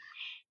probation,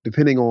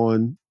 depending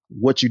on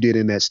what you did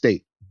in that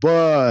state.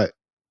 But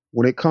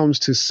when it comes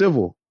to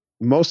civil,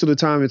 most of the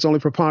time it's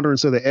only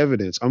preponderance of the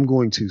evidence. I'm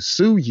going to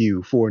sue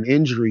you for an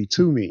injury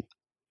to me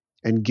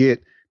and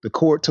get the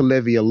court to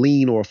levy a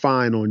lien or a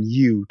fine on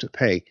you to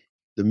pay.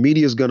 The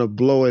media is going to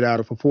blow it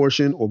out of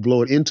proportion or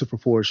blow it into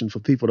proportion for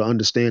people to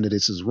understand that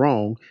this is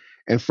wrong.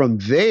 And from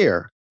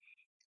there,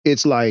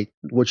 it's like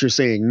what you're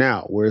saying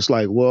now, where it's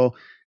like, well,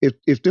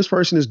 if this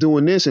person is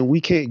doing this and we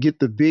can't get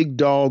the big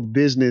dog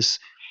business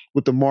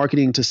with the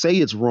marketing to say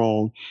it's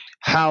wrong,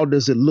 how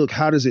does it look?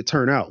 How does it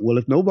turn out? Well,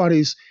 if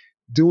nobody's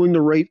doing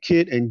the rape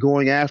kit and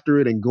going after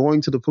it and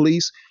going to the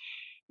police,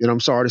 then I'm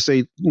sorry to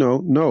say,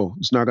 no,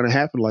 it's not going to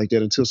happen like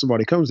that until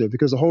somebody comes there.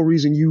 Because the whole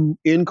reason you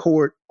in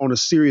court on a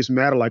serious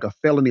matter like a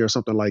felony or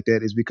something like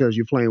that is because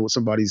you're playing with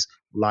somebody's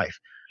life.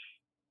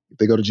 If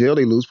they go to jail,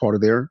 they lose part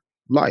of their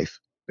life.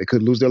 They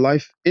could lose their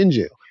life in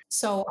jail.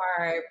 So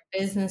are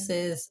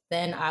businesses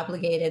then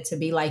obligated to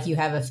be like, you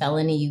have a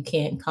felony, you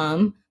can't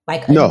come,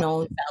 like a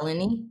known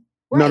felony?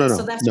 Right. No.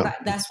 So that's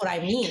what I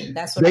mean.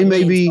 That's what they I may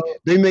mean. be.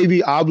 They may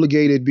be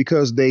obligated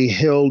because they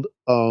held.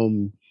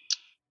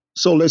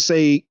 So let's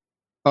say,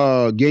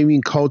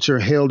 gaming culture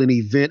held an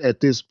event at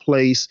this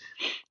place,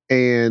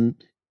 and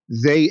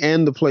they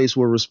and the place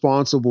were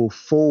responsible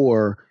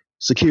for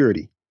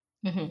security.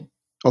 Mm-hmm.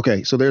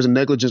 Okay, so there's a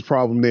negligence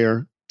problem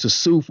there to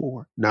sue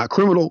for. Not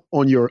criminal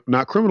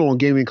on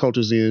gaming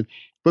culture's end,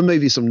 but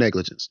maybe some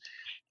negligence.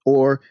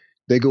 Or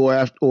they go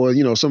after,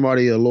 or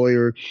somebody, a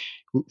lawyer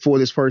for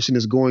this person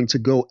is going to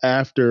go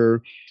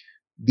after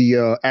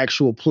the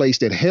actual place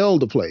that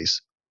held the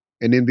place.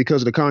 And then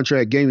because of the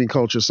contract gaming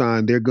culture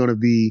signed, they're going to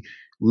be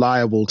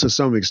liable to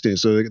some extent.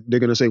 So they're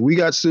going to say, we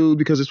got sued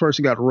because this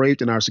person got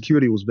raped and our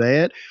security was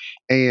bad.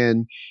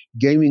 And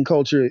gaming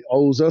culture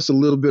owes us a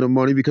little bit of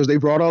money because they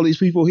brought all these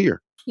people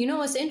here. You know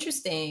what's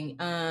interesting?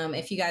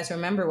 If you guys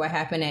remember what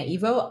happened at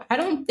Evo, I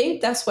don't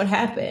think that's what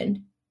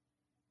happened.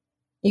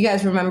 You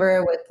guys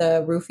remember with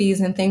the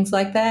roofies and things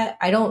like that?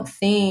 I don't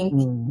think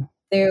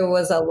there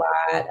was a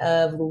lot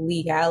of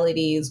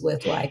legalities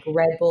with like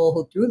Red Bull,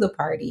 who threw the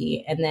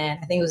party. And then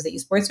I think it was the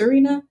Esports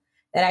Arena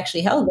that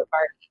actually held the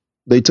party.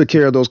 They took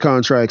care of those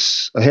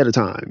contracts ahead of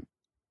time.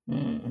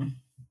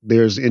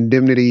 There's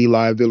indemnity,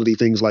 liability,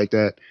 things like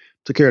that.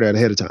 Took care of that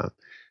ahead of time.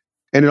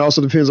 And it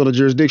also depends on the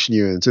jurisdiction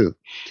you're in too.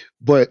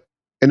 And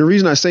the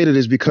reason I say that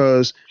is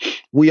because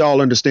we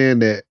all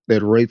understand that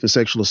rape and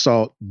sexual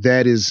assault,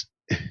 that's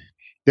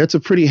a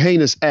pretty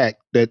heinous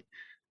act that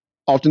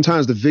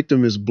oftentimes the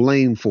victim is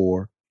blamed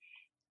for.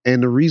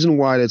 And the reason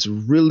why that's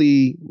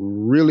really,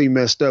 really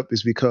messed up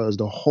is because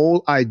the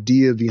whole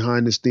idea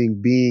behind this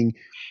thing being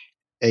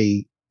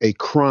a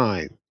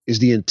crime is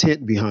the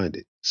intent behind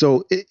it.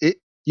 So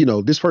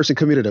this person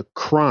committed a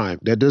crime.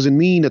 That doesn't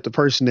mean that the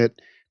person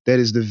that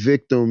is the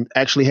victim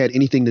actually had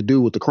anything to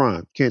do with the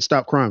crime. Can't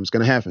stop crime. It's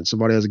going to happen.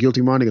 Somebody has a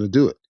guilty mind, they're going to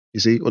do it. You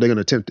see, or they're going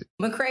to attempt it.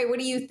 McCray, what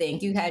do you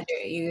think? You had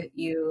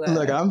you.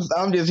 Look, I'm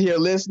just here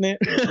listening.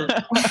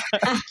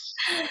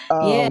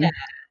 Yeah.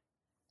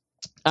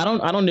 I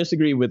don't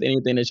disagree with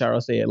anything that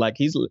Charles said. Like,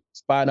 he's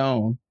spot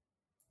on,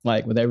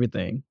 like, with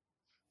everything.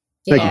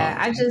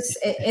 Yeah,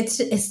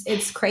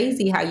 it's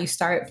crazy how you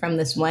start from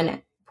this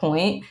one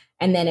point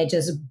and then it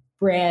just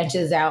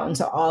branches out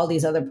into all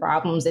these other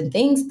problems and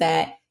things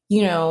that,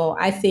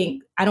 I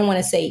think, I don't want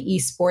to say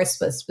esports,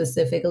 but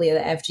specifically the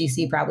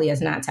FGC probably has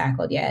not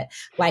tackled yet.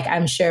 Like,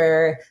 I'm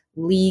sure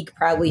League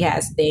probably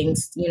has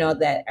things,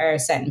 that are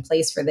set in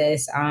place for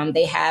this.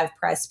 They have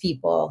press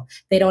people.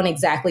 They don't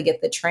exactly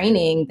get the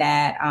training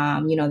that,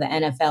 the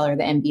NFL or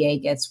the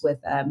NBA gets with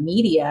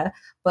media,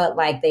 but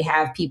like they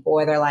have people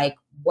where they're like,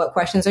 what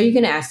questions are you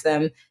going to ask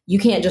them? You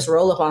can't just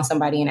roll up on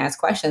somebody and ask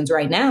questions.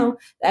 Right now,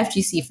 the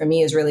FGC for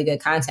me is really good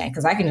content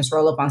because I can just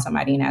roll up on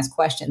somebody and ask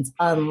questions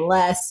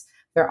unless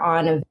they're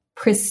on a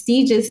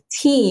prestigious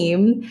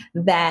team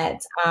that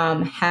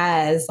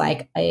has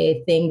like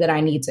a thing that I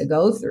need to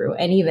go through.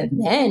 And even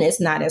then, it's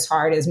not as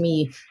hard as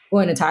me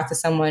going to talk to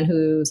someone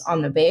who's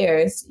on the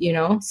Bears,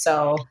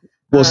 So,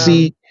 well,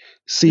 see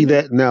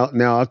that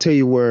now I'll tell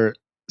you where.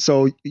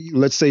 So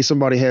let's say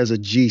somebody has a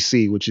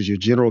GC, which is your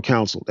general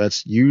counsel.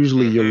 That's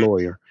usually your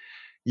lawyer.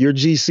 Your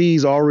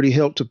GCs already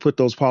helped to put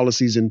those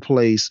policies in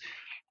place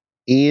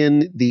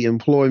in the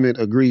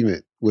employment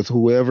agreement with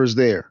whoever's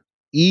there.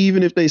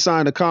 Even if they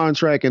sign a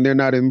contract and they're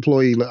not an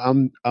employee,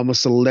 I'm a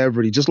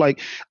celebrity. Just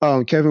like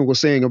Kevin was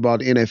saying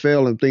about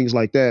NFL and things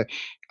like that.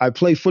 I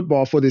play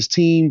football for this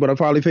team, but I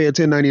probably pay a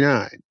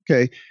 $10.99.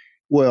 Okay.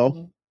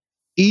 Well,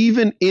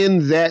 even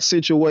in that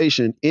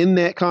situation, in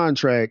that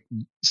contract,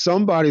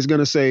 somebody's going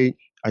to say,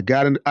 I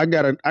got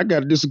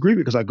a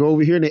disagreement because I go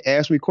over here and they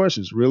ask me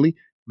questions. Really?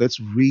 Let's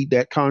read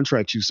that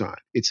contract you signed.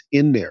 It's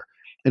in there.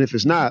 And if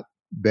it's not,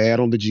 bad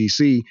on the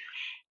GC.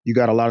 You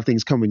got a lot of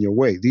things coming your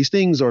way. These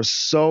things are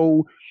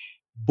so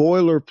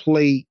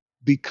boilerplate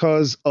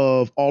because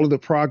of all of the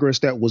progress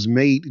that was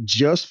made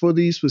just for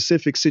these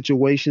specific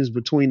situations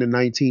between the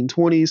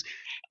 1920s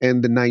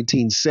and the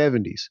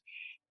 1970s.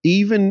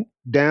 Even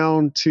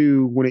down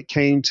to when it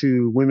came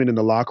to women in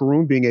the locker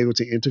room being able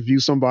to interview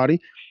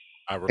somebody.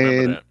 I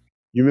remember that.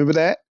 You remember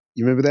that?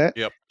 You remember that?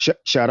 Yep.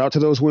 Shout out to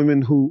those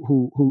women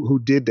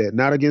who did that.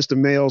 Not against the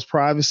male's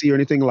privacy or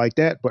anything like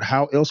that, but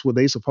how else were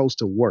they supposed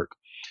to work?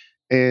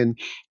 And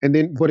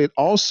then, but it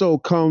also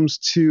comes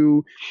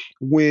to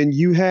when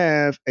you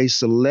have a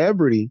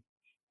celebrity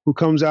who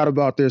comes out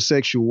about their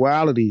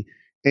sexuality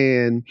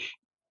and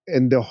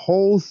the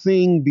whole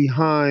thing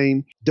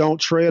behind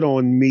 "Don't tread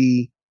on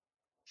me"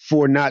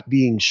 for not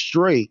being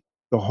straight.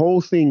 The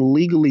whole thing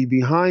legally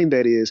behind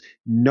that is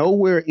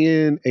nowhere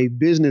in a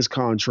business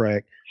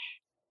contract.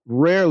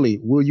 Rarely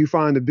will you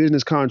find a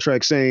business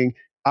contract saying,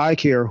 I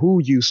care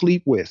who you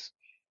sleep with.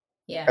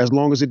 Yeah. As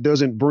long as it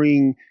doesn't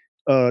bring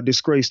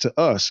disgrace to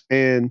us.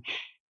 And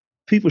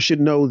people should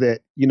know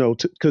that,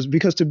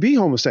 because to be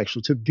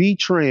homosexual, to be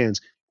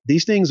trans,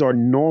 these things are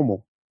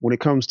normal when it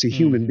comes to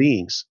human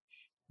beings.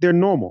 They're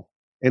normal.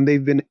 And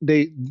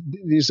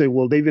you say,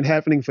 well, they've been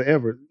happening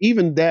forever.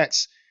 Even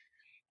that's,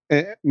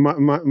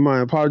 my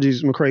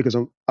apologies, McCray, because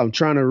I'm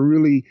trying to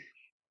really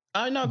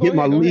get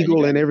my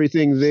legal and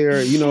everything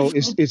there.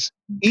 It's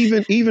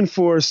even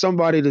for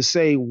somebody to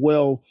say,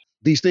 well,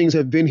 these things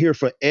have been here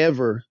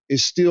forever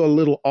is still a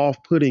little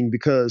off-putting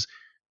because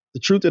the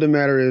truth of the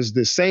matter is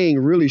the saying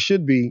really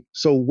should be,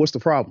 so what's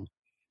the problem?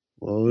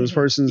 Well, this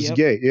person's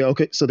gay. Yeah,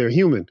 okay, so they're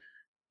human.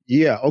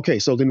 Yeah. Okay.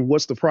 So then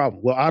what's the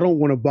problem? Well, I don't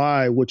want to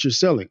buy what you're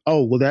selling.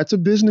 Oh, well, that's a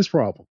business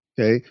problem.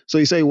 Okay. So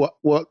you say,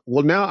 well,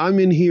 now I'm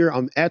in here.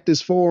 I'm at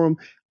this forum.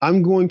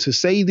 I'm going to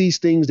say these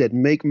things that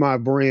make my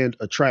brand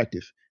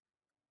attractive.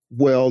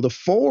 Well, the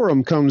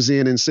forum comes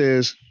in and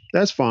says,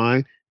 that's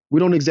fine. We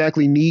don't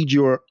exactly need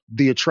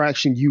the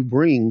attraction you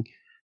bring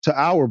to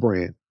our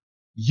brand.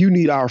 You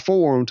need our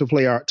forum to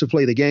play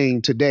the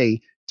game today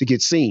to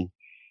get seen.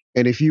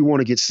 And if you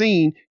want to get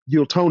seen,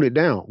 you'll tone it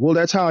down. Well,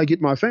 that's how I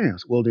get my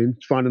fans. Well, then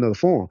find another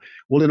forum.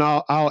 Well, then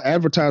I'll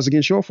advertise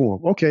against your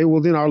forum. Okay,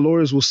 well, then our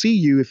lawyers will see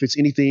you if it's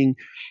anything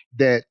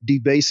that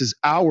debases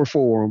our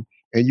forum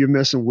and you're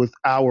messing with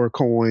our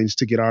coins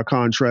to get our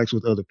contracts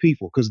with other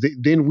people. Because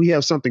then we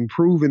have something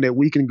proven that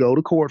we can go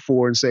to court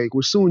for and say,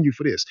 we're suing you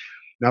for this.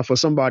 Now, for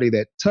somebody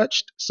that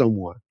touched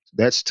someone,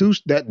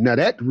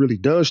 that really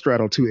does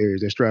straddle two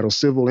areas. That straddles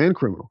civil and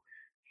criminal.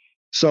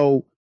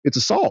 So it's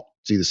assault.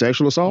 It's either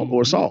sexual assault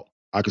or assault.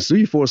 I can sue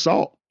you for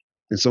assault.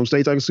 In some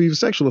states, I can sue you for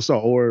sexual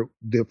assault or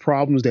the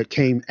problems that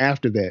came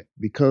after that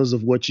because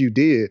of what you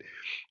did.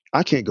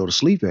 I can't go to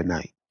sleep at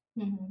night.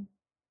 Mm-hmm.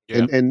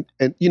 Yeah. And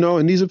you know,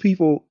 and these are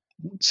people.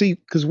 See,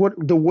 because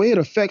the way it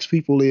affects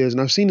people is,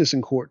 and I've seen this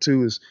in court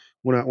too, is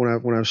when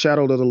I've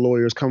shadowed other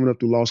lawyers coming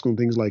up through law school and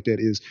things like that,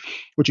 is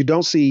what you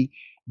don't see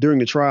during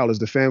the trial is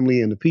the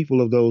family and the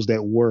people of those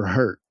that were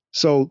hurt.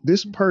 So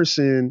this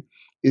person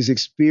is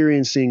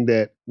experiencing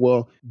that.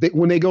 Well,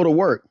 when they go to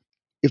work,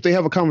 if they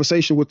have a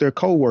conversation with their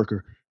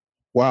coworker,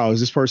 wow, is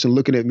this person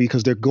looking at me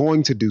because they're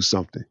going to do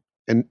something?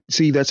 And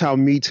see, that's how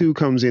Me Too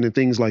comes in and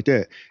things like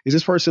that. Is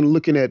this person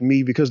looking at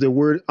me because they're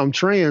worried I'm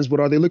trans,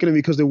 but are they looking at me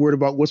because they're worried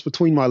about what's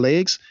between my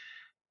legs?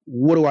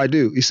 What do I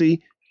do? You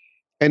see?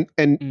 And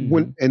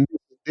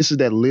this is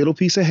that little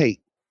piece of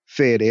hate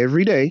fed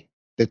every day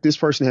that this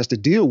person has to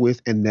deal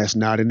with, and that's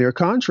not in their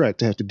contract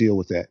to have to deal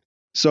with that.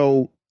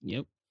 So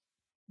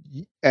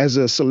as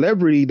a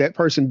celebrity, that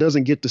person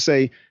doesn't get to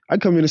say, I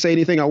come in and say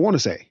anything I want to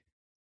say.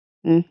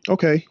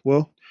 Okay,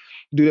 well,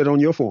 do that on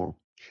your forum.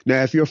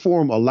 Now, if your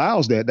forum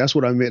allows that, that's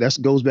what I meant. That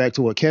goes back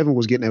to what Kevin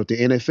was getting at with the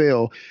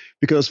NFL,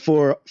 because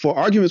for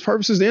arguments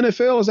purposes, the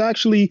NFL is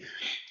actually,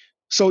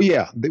 so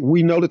yeah,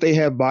 we know that they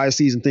have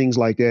biases and things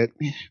like that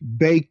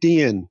baked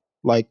in,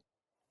 like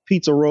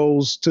pizza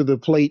rolls to the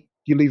plate.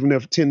 You leave them there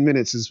for 10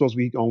 minutes. It's supposed to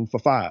be on for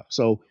 5.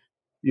 So,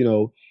 you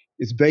know,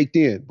 it's baked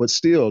in. But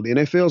still, the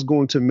NFL is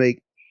going to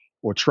make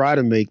or try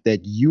to make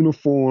that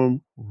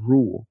uniform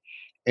rule.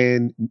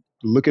 And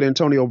look at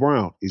Antonio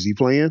Brown. Is he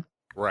playing?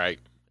 Right.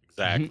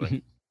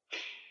 Exactly.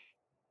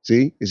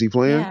 See, is he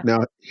playing? Yeah. Now,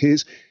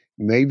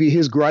 maybe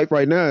his gripe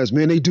right now is,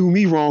 man, they do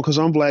me wrong because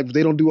I'm black, but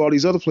they don't do all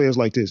these other players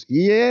like this.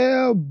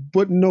 Yeah,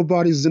 but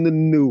nobody's in the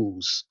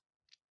news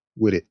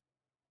with it.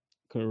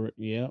 Correct.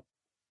 Yeah.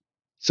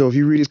 So if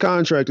you read his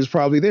contract, it's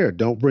probably there.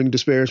 Don't bring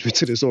disparagement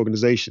to this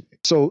organization.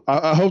 So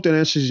I hope that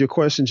answers your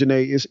question,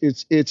 Janae.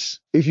 It's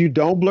if you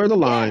don't blur the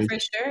line. Yeah, for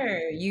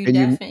sure. You and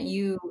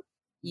definitely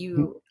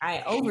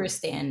I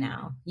overstand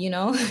now, you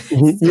know?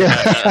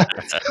 Yeah.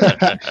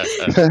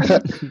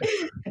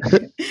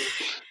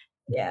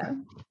 Yeah.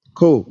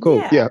 Cool.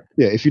 Yeah.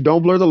 If you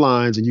don't blur the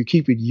lines and you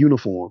keep it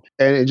uniform,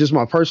 and just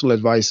my personal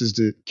advice is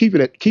to keep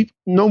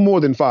no more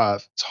than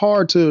 5. It's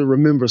hard to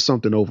remember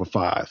something over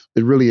 5.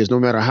 It really is. No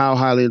matter how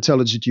highly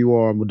intelligent you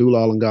are,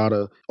 medulla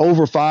oblongata,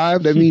 over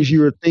 5, that means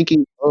you're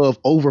thinking of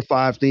over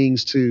 5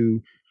 things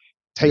to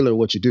tailor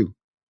what you do.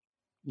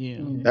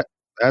 Yeah.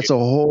 That's a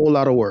whole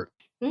lot of work.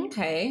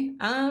 Okay.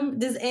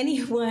 Does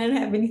anyone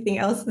have anything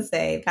else to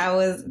say? That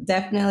was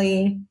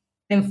definitely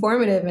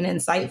informative and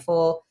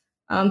insightful.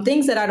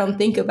 Things that I don't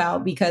think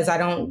about because I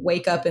don't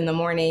wake up in the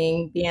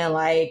morning being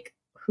like,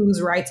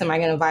 whose rights am I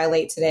going to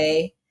violate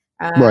today?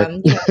 Right.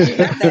 You know,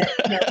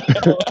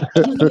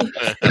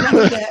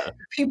 that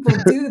people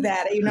do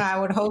that. You know, I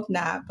would hope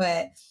not.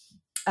 But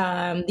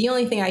the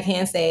only thing I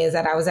can say is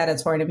that I was at a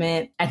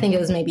tournament. I think it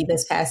was maybe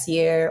this past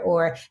year,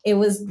 or it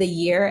was the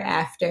year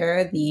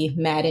after the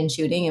Madden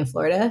shooting in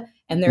Florida,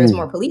 and there was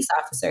more police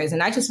officers.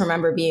 And I just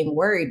remember being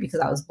worried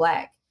because I was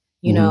Black.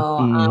 You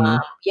know,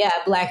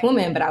 Black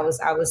woman, but I was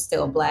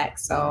still Black.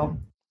 So,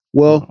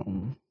 well,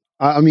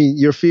 I mean,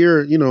 your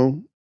fear, you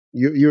know,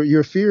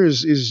 your fear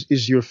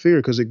is your fear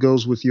because it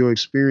goes with your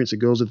experience. It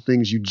goes with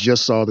things you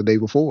just saw the day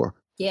before.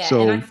 Yeah,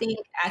 so, and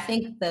I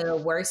think the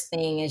worst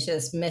thing is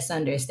just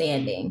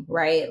misunderstanding,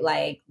 right?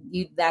 Like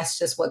that's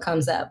just what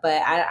comes up.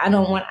 But I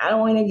don't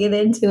want to get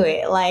into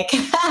it. Like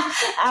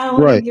I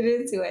don't want to get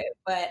into it.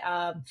 But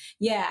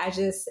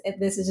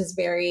this is just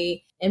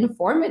very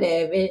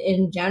informative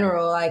in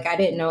general. Like I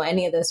didn't know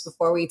any of this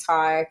before we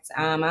talked.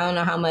 I don't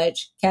know how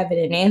much Kevin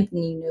and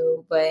Anthony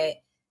knew, but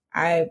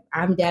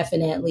I'm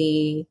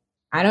definitely,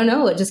 I don't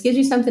know. It just gives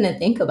you something to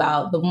think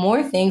about. The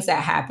more things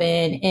that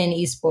happen in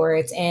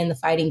esports and the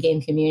fighting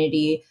game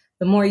community,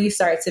 the more you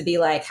start to be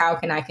like, how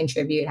can I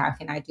contribute? How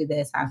can I do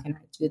this? How can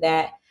I do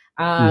that?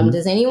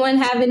 Does anyone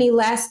have any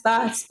last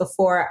thoughts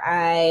before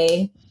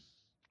I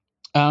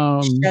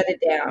shut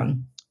it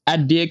down? I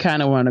did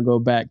kind of want to go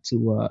back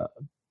to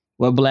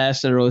what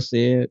Blastero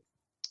said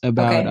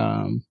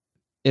about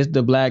it's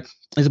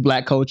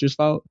black culture's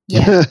fault.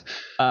 Yeah.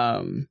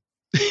 Um,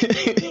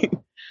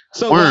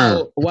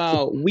 so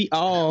while we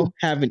all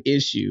have an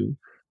issue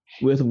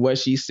with what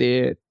she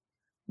said,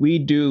 we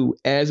do,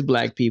 as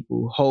black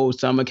people, hold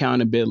some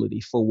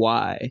accountability for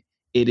why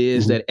it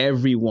is that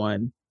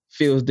everyone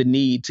feels the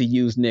need to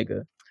use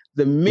nigga.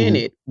 The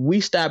minute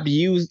we started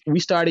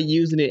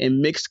using it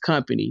in mixed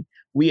company,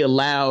 we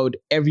allowed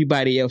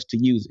everybody else to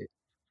use it.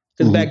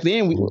 Because back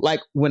then,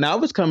 when I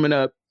was coming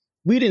up,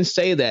 we didn't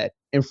say that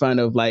in front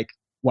of like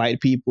white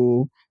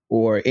people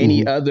or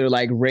any other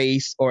like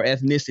race or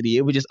ethnicity.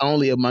 It was just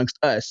only amongst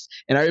us.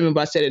 And I remember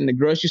I said it in the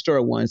grocery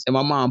store once, and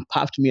my mom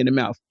popped me in the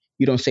mouth.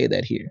 You don't say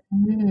that here.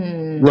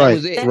 Right.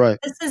 Was it. Right.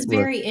 This is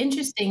very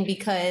interesting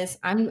because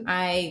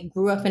I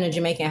grew up in a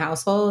Jamaican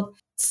household.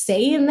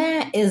 Saying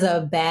that is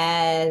a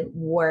bad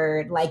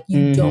word. Like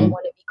you don't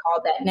want to be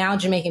called that. Now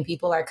Jamaican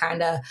people are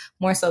kind of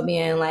more so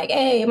being like,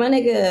 hey, my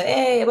nigga,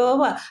 hey, blah,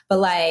 blah, blah. But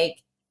like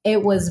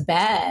it was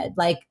bad.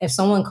 Like if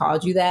someone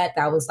called you that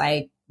was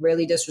like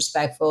really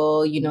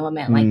disrespectful. You know, it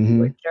meant like you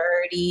were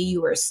dirty,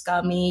 you were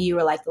scummy, you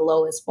were like the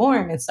lowest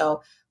form. And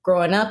so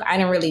growing up, I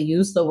didn't really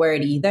use the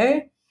word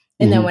either.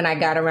 And then when I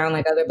got around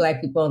like other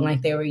black people and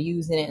like they were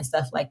using it and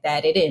stuff like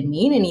that, it didn't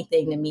mean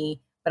anything to me.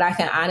 But I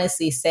can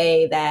honestly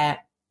say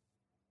that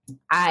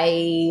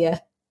I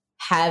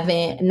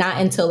haven't, not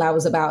until I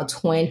was about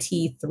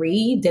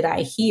 23, did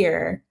I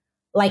hear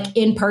like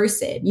in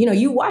person, you know,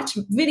 you watch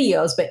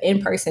videos, but in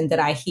person, did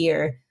I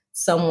hear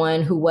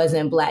someone who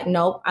wasn't black?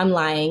 Nope, I'm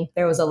lying.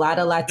 There was a lot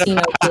of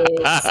Latino kids.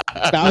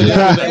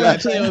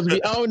 Latinos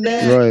be on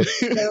that. Right.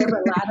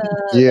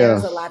 There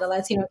was a lot of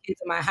Latino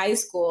kids in my high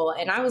school,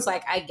 and I was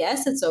like, I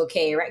guess it's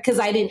okay, right? Because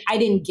I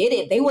didn't get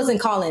it. They wasn't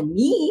calling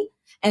me,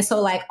 and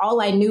so like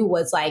all I knew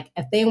was like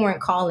if they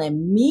weren't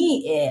calling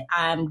me it,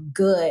 I'm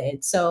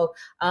good. So,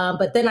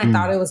 but then I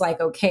thought it was like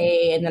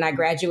okay, and then I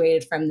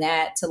graduated from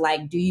that to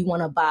like, do you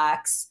want a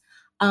box?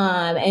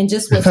 And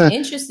just what's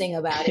interesting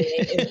about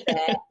it is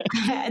that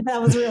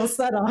that was real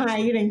subtle, huh?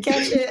 You didn't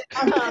catch it?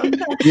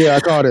 Yeah, I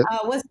caught it.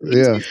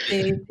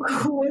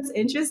 What's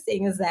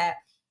interesting is that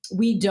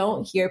we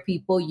don't hear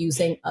people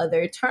using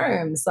other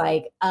terms.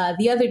 Like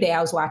the other day I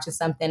was watching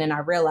something and I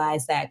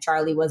realized that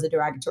Charlie was a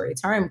derogatory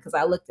term because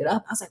I looked it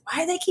up. I was like,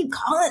 why do they keep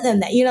calling them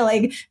that? You know,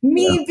 like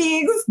me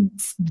being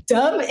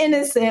dumb,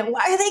 innocent.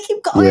 Why do they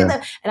keep calling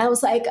them? And I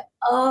was like,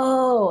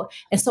 oh.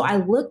 And so I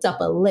looked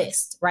up a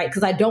list, right?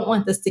 Because I don't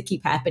want this to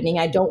keep happening.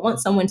 I don't want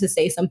someone to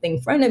say something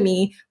in front of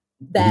me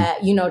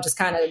that, you know, just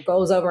kind of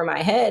goes over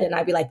my head and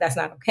I'd be like, that's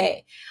not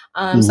okay.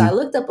 So I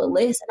looked up a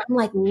list and I'm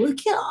like,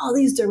 look at all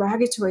these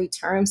derogatory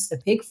terms to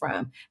pick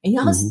from. And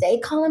y'all stay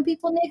calling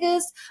people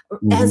niggas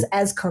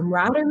as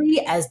camaraderie,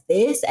 as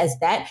this, as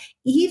that.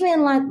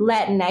 Even like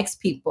Latinx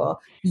people,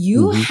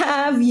 you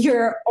have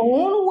your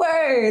own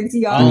words.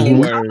 Y'all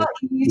can call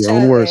each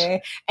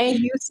other and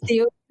you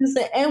still use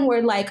the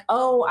N-word like,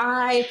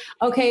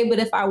 okay, but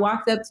if I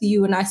walked up to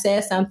you and I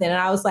said something and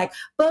I was like,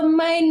 but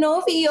my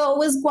novio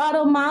was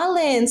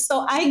Guatemalan,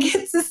 so I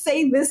get to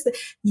say this,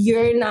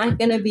 you're not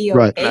going to be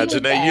okay. Now,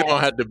 Janae, you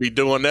don't have to be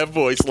doing that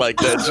voice like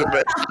that,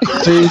 Janae.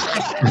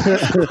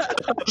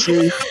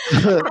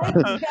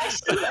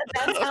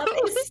 That's how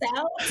it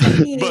sounds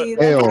to me.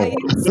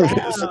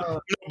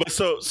 But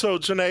so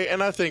Janae,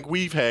 and I think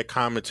we've had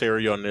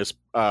commentary on this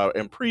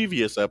in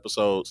previous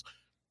episodes.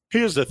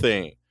 Here's the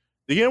thing.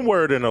 The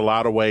N-word in a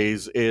lot of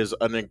ways is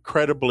an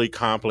incredibly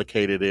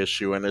complicated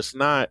issue. And it's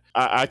not,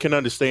 I can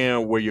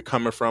understand where you're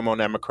coming from on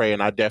that, McCray.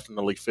 And I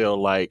definitely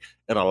feel like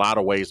in a lot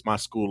of ways, my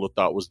school of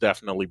thought was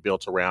definitely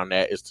built around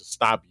that, is to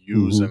stop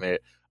using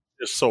it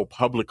just so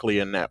publicly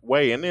in that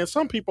way. And then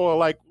some people are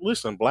like,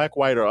 listen, black,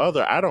 white, or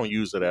other, I don't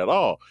use it at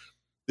all.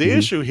 The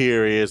issue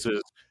here is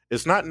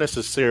it's not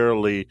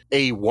necessarily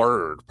a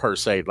word per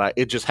se. Like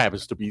it just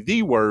happens to be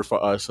the word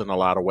for us in a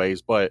lot of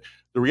ways. But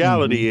the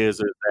reality is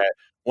that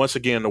once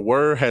again, the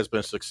word has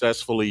been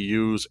successfully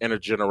used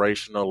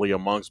intergenerationally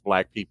amongst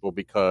black people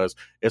because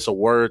it's a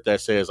word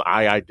that says,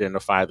 I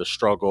identify the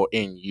struggle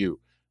in you.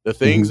 The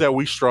things that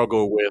we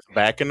struggle with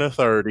back in the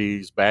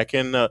 30s, back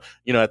in the,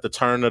 you know, at the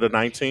turn of the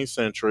 19th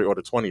century or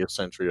the 20th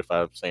century, if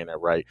I'm saying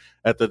that right,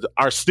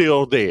 are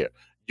still there.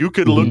 You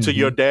could look to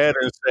your dad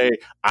and say,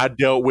 I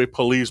dealt with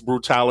police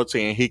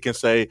brutality, and he can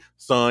say,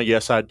 son,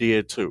 yes, I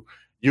did too.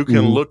 You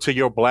can look to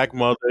your black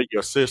mother,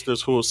 your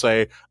sisters who will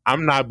say,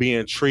 I'm not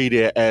being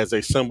treated as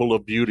a symbol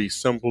of beauty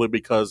simply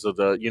because of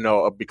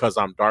because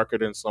I'm darker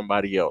than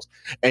somebody else.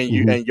 And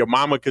and your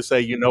mama could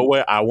say, you know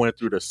what? I went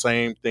through the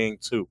same thing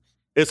too.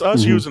 It's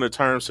us using the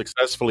term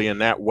successfully in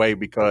that way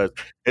because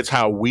it's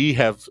how we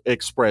have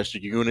expressed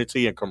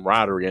unity and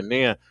camaraderie. And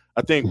then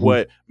I think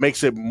what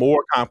makes it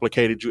more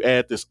complicated, you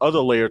add this other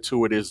layer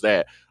to it, is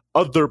that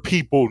other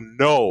people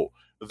know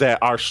that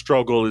our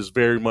struggle is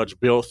very much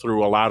built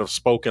through a lot of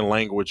spoken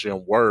language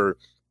and word.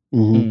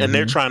 And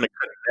they're trying to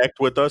connect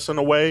with us in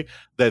a way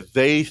that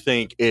they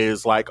think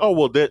is like, oh,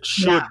 well, that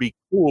should be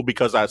cool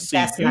because I see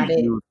you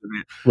using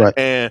it. Right.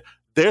 And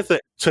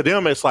to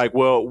them, it's like,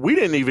 well, we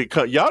didn't even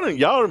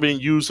y'all have been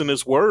using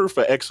this word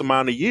for X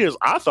amount of years.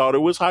 I thought it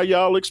was how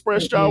y'all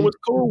expressed y'all was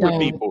cool with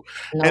people.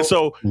 Nope. And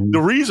so the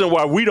reason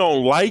why we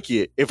don't like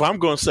it, if I'm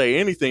going to say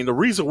anything, the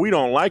reason we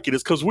don't like it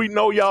is because we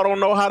know y'all don't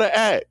know how to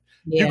act.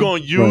 Yeah. You're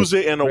going to use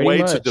it in a way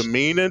to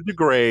demean and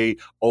degrade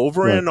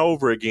over and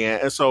over again.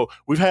 And so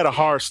we've had a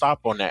hard stop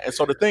on that. And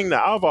so the thing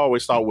that I've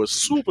always thought was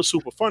super,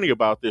 super funny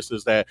about this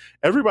is that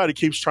everybody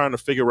keeps trying to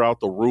figure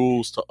out the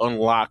rules to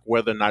unlock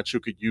whether or not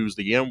you could use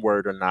the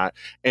N-word or not,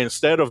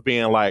 instead of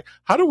being like,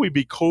 how do we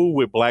be cool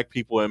with Black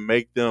people and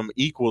make them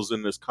equals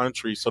in this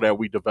country so that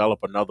we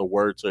develop another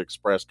word to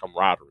express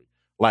camaraderie?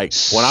 Like,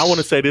 when I want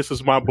to say this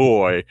is my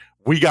boy,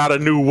 we got a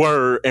new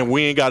word and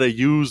we ain't got to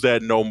use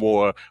that no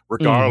more,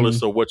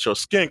 regardless of what your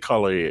skin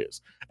color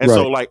is. And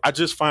so, like, I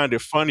just find it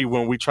funny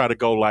when we try to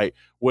go like,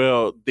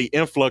 well, the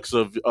influx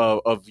of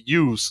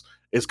use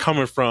is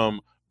coming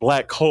from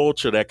Black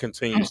culture that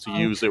continues to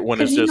use it, when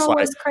it's just like,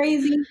 what's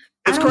crazy?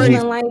 It's crazy.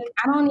 I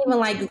don't even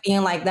like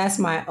being like, that's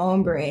my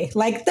ombre.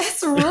 Like,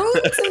 that's rude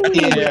to me.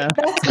 Yeah.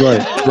 That's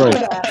rude.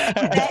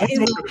 That is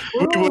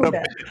rude.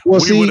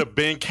 We would have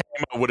been came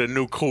up with a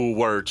new cool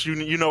word.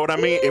 You know what I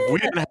mean? If we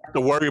didn't have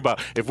to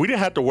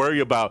worry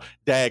about,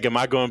 dag, am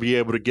I going to be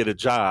able to get a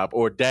job?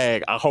 Or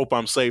dag, I hope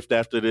I'm safe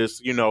after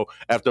this,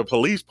 after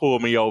police pull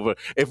me over.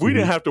 If we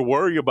didn't have to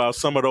worry about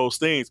some of those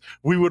things,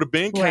 we would have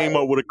been came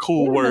up with a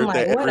cool word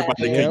that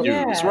everybody can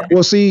use. Right?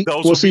 Well, see,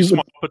 those would be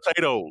small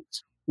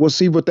potatoes. Well,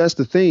 see, but that's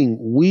the thing.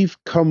 We've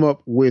come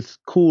up with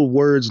cool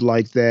words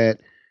like that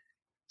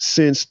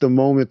since the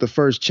moment the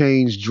first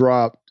chains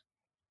dropped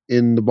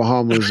in the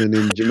Bahamas and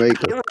in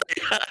Jamaica.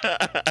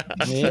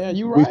 Yeah,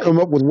 you're right. We've come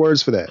up with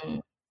words for that,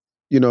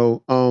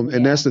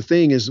 and that's the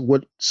thing is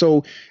what.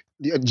 So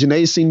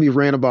Janae's seen me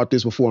rant about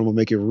this before. I'm gonna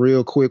make it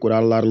real quick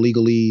without a lot of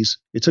legalese.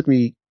 It took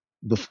me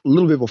a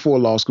little bit before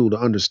law school to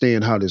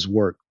understand how this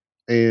worked.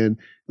 And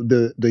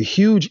the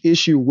huge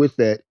issue with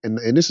that, and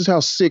this is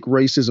how sick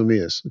racism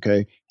is,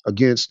 okay,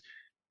 against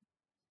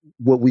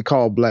what we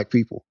call Black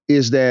people,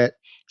 is that,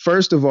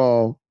 first of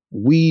all,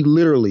 we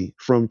literally,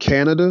 from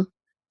Canada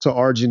to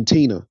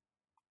Argentina,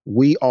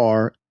 we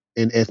are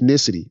an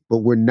ethnicity, but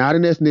we're not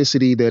an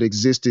ethnicity that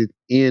existed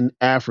in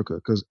Africa,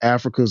 because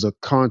Africa's a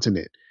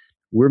continent.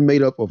 We're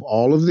made up of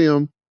all of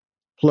them,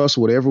 plus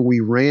whatever we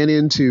ran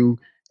into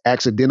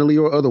accidentally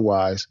or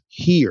otherwise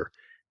here.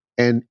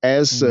 And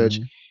as such,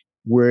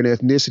 we're an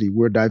ethnicity.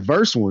 We're a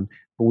diverse one,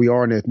 but we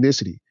are an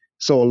ethnicity.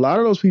 So a lot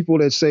of those people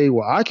that say,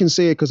 well, I can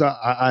say it because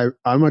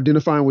I'm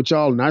identifying with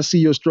y'all and I see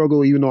your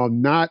struggle even though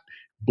I'm not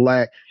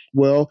Black.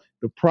 Well,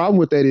 the problem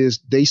with that is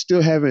they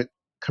still haven't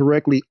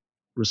correctly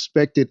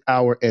respected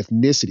our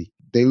ethnicity.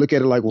 They look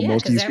at it like, well,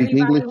 most of you speak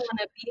English. Everybody want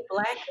to be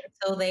Black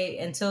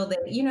until they,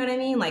 you know what I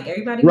mean? Like,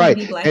 everybody want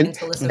to be Black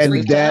until it's a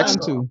free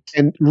jungle.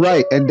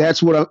 And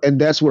that's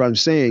what I'm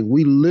saying.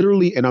 We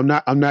literally, and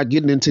I'm not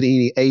getting into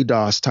any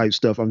ADOS type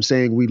stuff. I'm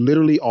saying we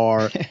literally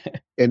are,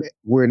 and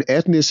we're an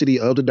ethnicity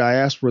of the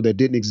diaspora that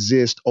didn't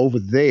exist over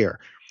there.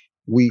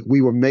 We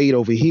were made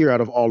over here out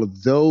of all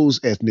of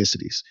those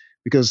ethnicities.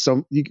 Because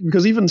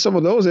even some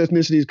of those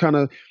ethnicities kind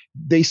of,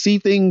 they see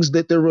things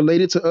that they're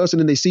related to us, and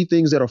then they see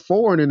things that are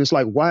foreign, and it's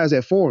like, why is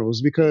that foreign? It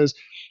was because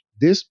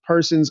this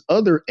person's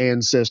other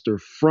ancestor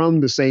from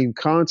the same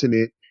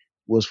continent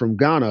was from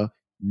Ghana,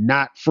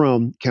 not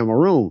from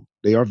Cameroon.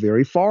 They are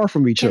very far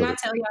from each other. Can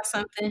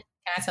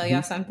I tell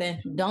y'all something?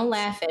 Don't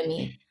laugh at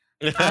me.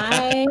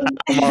 I'm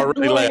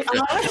already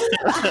laughing.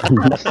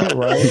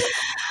 Right.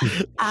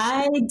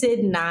 I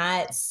did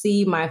not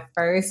see my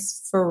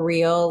first for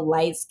real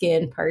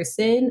light-skinned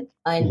person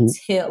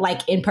until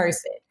like in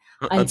person.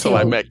 Until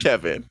I met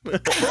Kevin.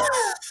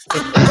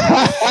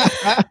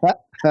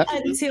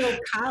 Until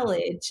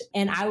college.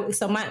 And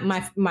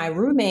my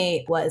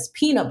roommate was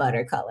peanut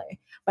butter color.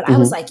 But I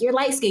was like, you're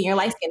light skinned.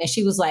 And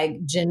she was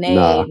like,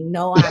 Janae,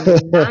 no,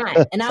 I'm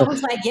not. And I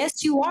was like,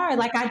 yes, you are.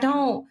 Like, I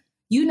don't,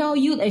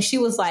 you. And she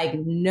was like,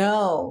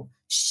 no,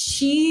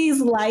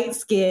 she's light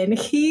skinned.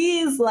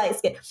 He's light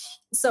skinned.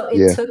 So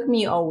it took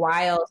me a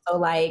while. So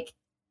like,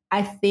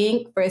 I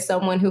think for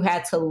someone who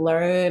had to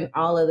learn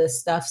all of this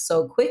stuff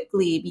so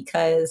quickly,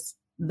 because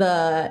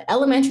the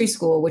elementary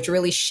school, which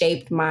really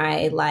shaped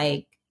my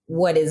like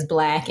what is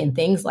Black and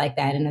things like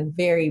that in a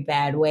very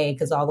bad way,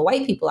 because all the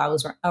white people I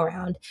was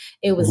around,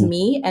 it was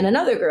me and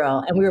another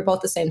girl, and we were both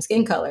the same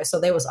skin color. So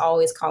they was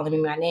always calling me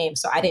my name.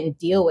 So I didn't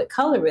deal with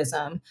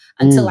colorism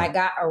until I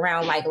got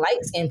around like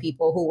light skinned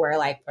people who were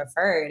like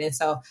preferred. And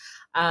so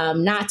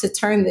not to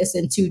turn this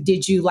into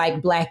Did You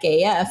Like Black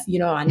AF,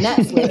 on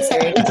Netflix or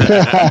anything.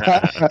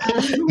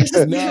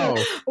 No.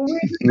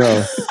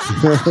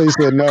 He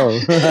said no.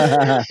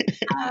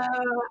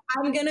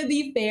 I'm going to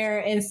be fair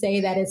and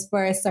say that it's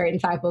for a certain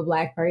type of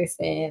Black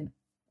person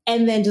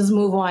and then just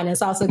move on.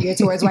 It's also geared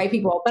towards white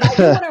people. But I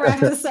do want to wrap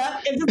this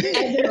up and just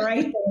end it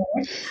right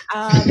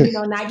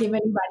there. Not give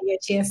anybody a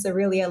chance to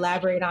really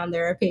elaborate on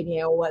their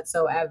opinion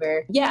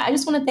whatsoever. Yeah, I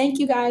just want to thank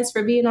you guys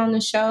for being on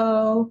the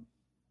show.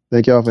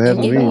 Thank y'all for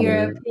having me.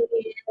 Your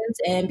opinions. friends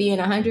and being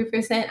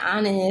 100%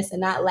 honest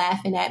and not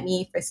laughing at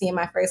me for seeing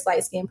my first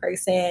light-skinned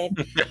person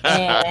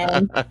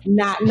and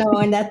not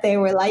knowing that they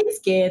were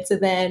light-skinned to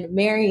then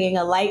marrying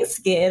a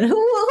light-skinned. Who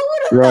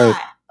would have Right.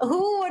 thought?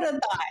 Who would have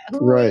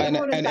thought? Right.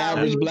 An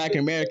average Black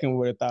American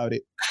would have thought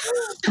it.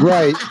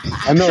 Right.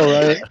 I know,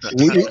 right?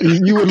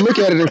 You would look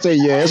at it and say,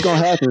 yeah, it's going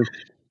to happen.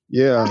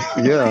 Yeah.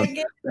 Oh, Yeah. my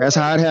goodness. That's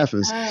how it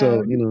happens.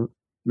 So,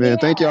 man,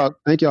 thank yeah.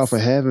 y'all for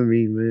having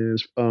me, man.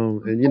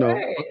 And Of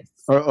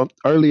course.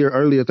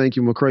 earlier, thank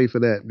you, McCray, for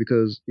that,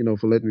 because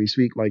for letting me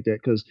speak like that.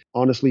 Because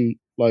honestly,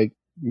 like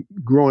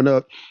growing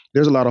up,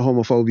 there's a lot of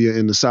homophobia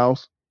in the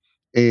South,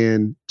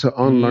 and to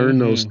unlearn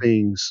those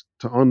things,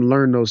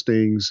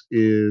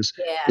 is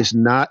Yeah. it's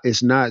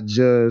not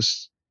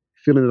just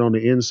feeling it on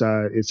the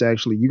inside. It's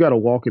actually, you got to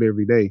walk it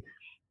every day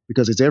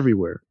because it's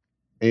everywhere.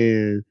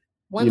 And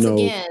Once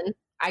again,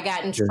 I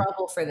got in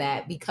trouble for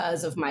that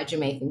because of my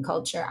Jamaican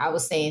culture. I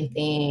was saying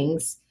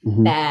things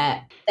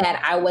that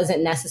I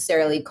wasn't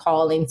necessarily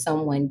calling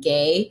someone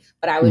gay,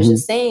 but I was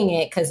just saying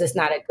it because it's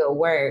not a good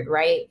word,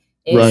 right?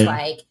 It's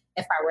like,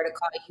 if I were to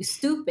call you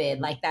stupid,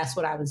 like that's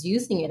what I was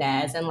using it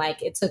as. And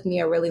like, it took me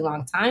a really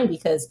long time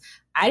because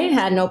I didn't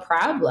have no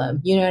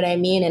problem. You know what I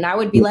mean? And I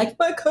would be like,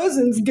 my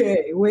cousin's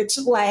gay, which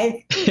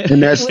like,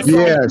 and that's, was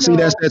yeah, like, see, no.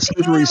 that's that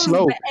slippery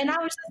slope. And I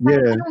was just like,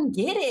 I don't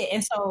get it.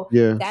 And so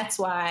Yeah. that's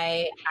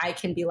why I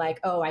can be like,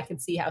 oh, I can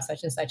see how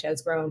such and such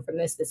has grown from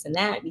this, and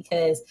that,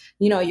 because,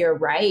 you're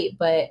right.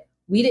 But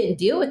we didn't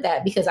deal with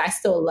that because I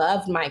still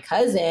loved my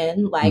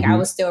cousin. Like I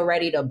was still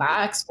ready to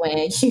box when,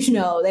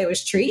 they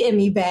was treating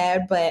me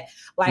bad, but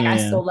like I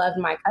still loved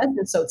my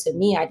cousin. So to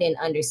me, I didn't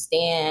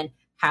understand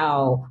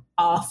how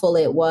awful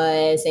it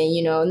was. And,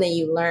 and then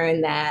you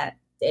learn that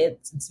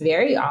it's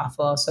very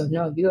awful. So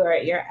no,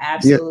 you're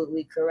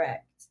absolutely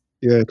correct.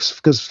 Yeah.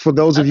 Because for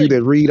those of you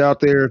that read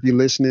out there, if you're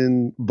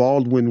listening,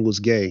 Baldwin was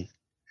gay,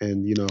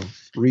 and,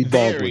 read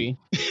Baldwin.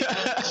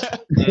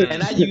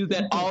 And I use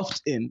that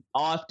often.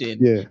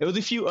 Yeah. There was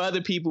a few other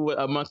people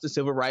amongst the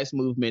civil rights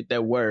movement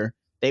that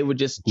they were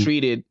just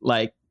treated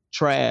like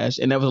trash,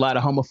 and there was a lot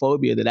of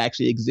homophobia that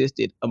actually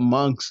existed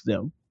amongst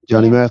them.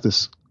 Johnny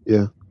Mathis.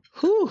 Yeah.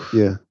 Whew.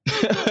 Yeah.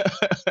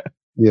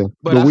 Yeah.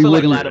 But I feel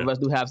like a lot of us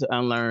do have to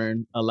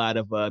unlearn a lot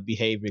of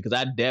behavior, because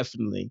I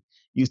definitely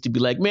used to be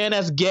like, man,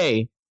 that's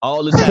gay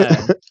all the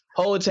time.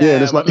 Whole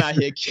time I'm out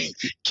here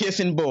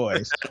kissing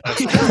boys.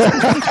 What a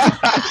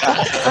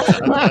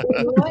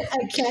catch-22. What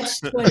a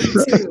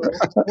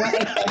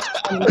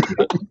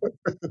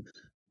catch-22.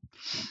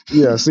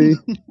 Yeah, see?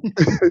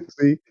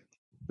 See?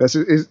 That's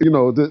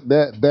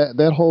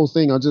that whole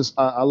thing. I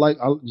like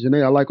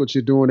Janae, I like what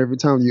you're doing every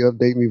time you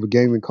update me with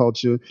gaming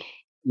culture.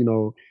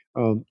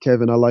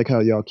 Kevin, I like how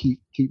y'all keep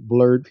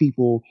blurred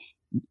people,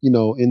 in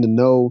the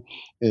know,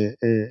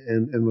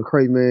 and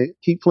McCray, man,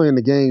 keep playing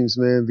the games,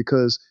 man,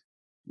 because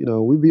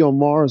we be on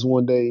Mars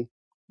one day,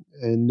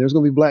 and there's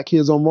gonna be black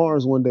kids on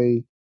Mars one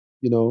day,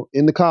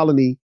 in the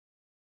colony,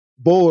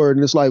 bored,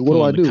 and it's like, what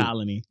do I do?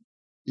 Colony.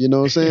 You know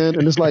what I'm saying?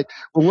 And it's like,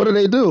 well, what do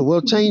they do?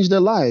 Well, change their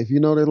life.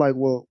 They're like,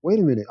 well, wait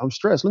a minute, I'm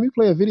stressed. Let me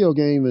play a video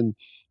game and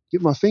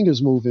get my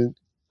fingers moving.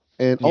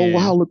 And oh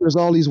wow, look, there's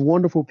all these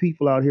wonderful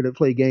people out here that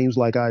play games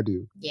like I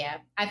do. Yeah,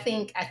 I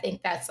think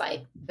that's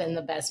like been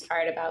the best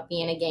part about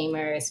being a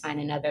gamer, is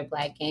finding other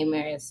black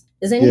gamers.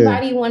 Does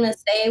anybody want to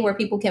say where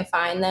people can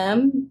find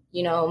them?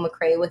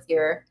 McCray, with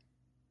your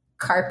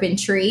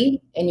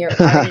carpentry and your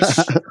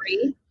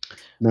artistry.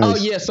 Nice. Oh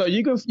yeah, so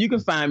you can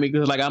find me,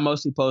 because like I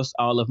mostly post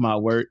all of my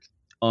work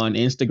on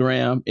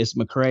Instagram. It's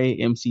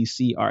McCray,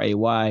 MCCRAY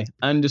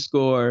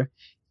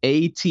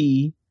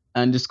 _AT_work.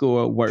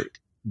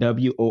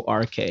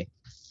 WORK.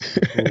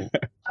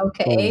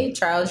 Okay,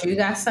 Charles, you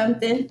got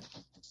something?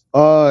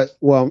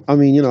 Well, I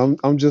mean,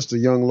 I'm just a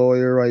young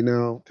lawyer right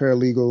now,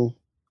 paralegal.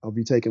 I'll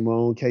be taking my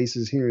own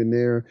cases here and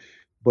there,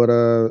 but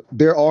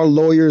there are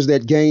lawyers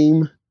that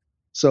game,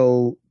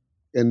 and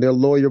there are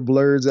lawyer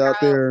blurs out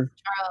there.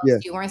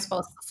 Charles, you weren't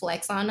supposed to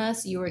flex on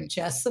us. You were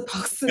just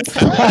supposed to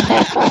tell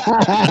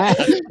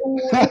us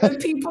where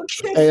people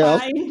can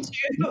find you.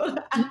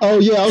 Oh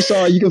yeah, I'm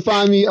sorry. You can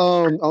find me.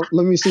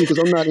 Let me see, because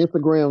I'm not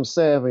Instagram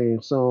savvy.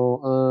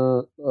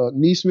 So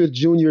Neesmith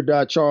Jr.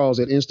 .Charles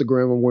at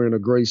Instagram. I'm wearing a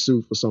gray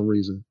suit for some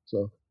reason.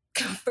 So.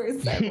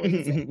 Because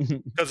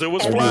it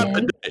was fly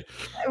today.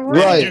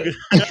 Right.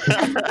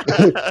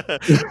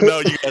 No,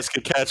 you guys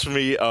can catch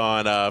me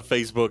on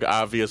Facebook.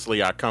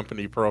 Obviously, our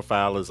company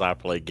profile is I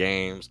Play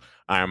Games.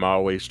 I am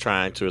always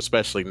trying to,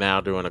 especially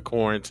now during a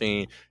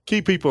quarantine,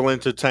 keep people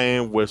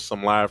entertained with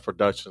some live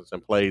productions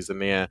and plays.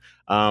 And then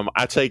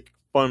I take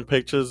fun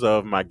pictures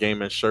of my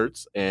gaming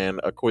shirts and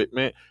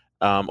equipment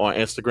on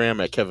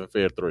Instagram at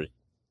KevinFair3.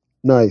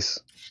 Nice.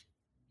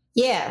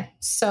 Yeah.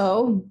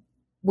 So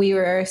we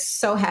were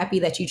so happy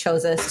that you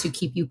chose us to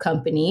keep you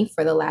company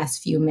for the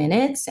last few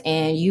minutes,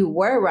 and you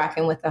were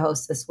rocking with the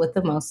hostess with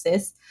the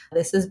mostest.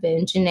 This has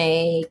been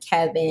Janae,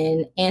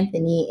 Kevin,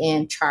 Anthony,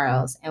 and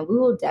Charles, and we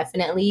will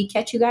definitely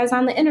catch you guys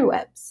on the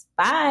interwebs.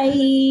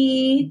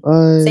 Bye.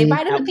 Bye. Say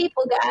bye to the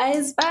people,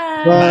 guys.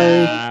 Bye.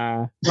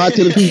 Bye. Bye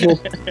to the people.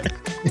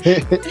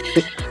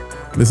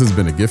 This has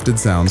been a Gifted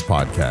Sounds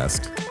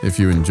podcast. If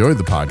you enjoyed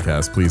the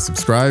podcast, please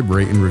subscribe,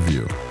 rate, and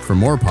review. For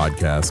more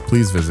podcasts,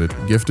 please visit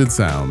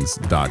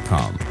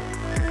giftedsounds.com.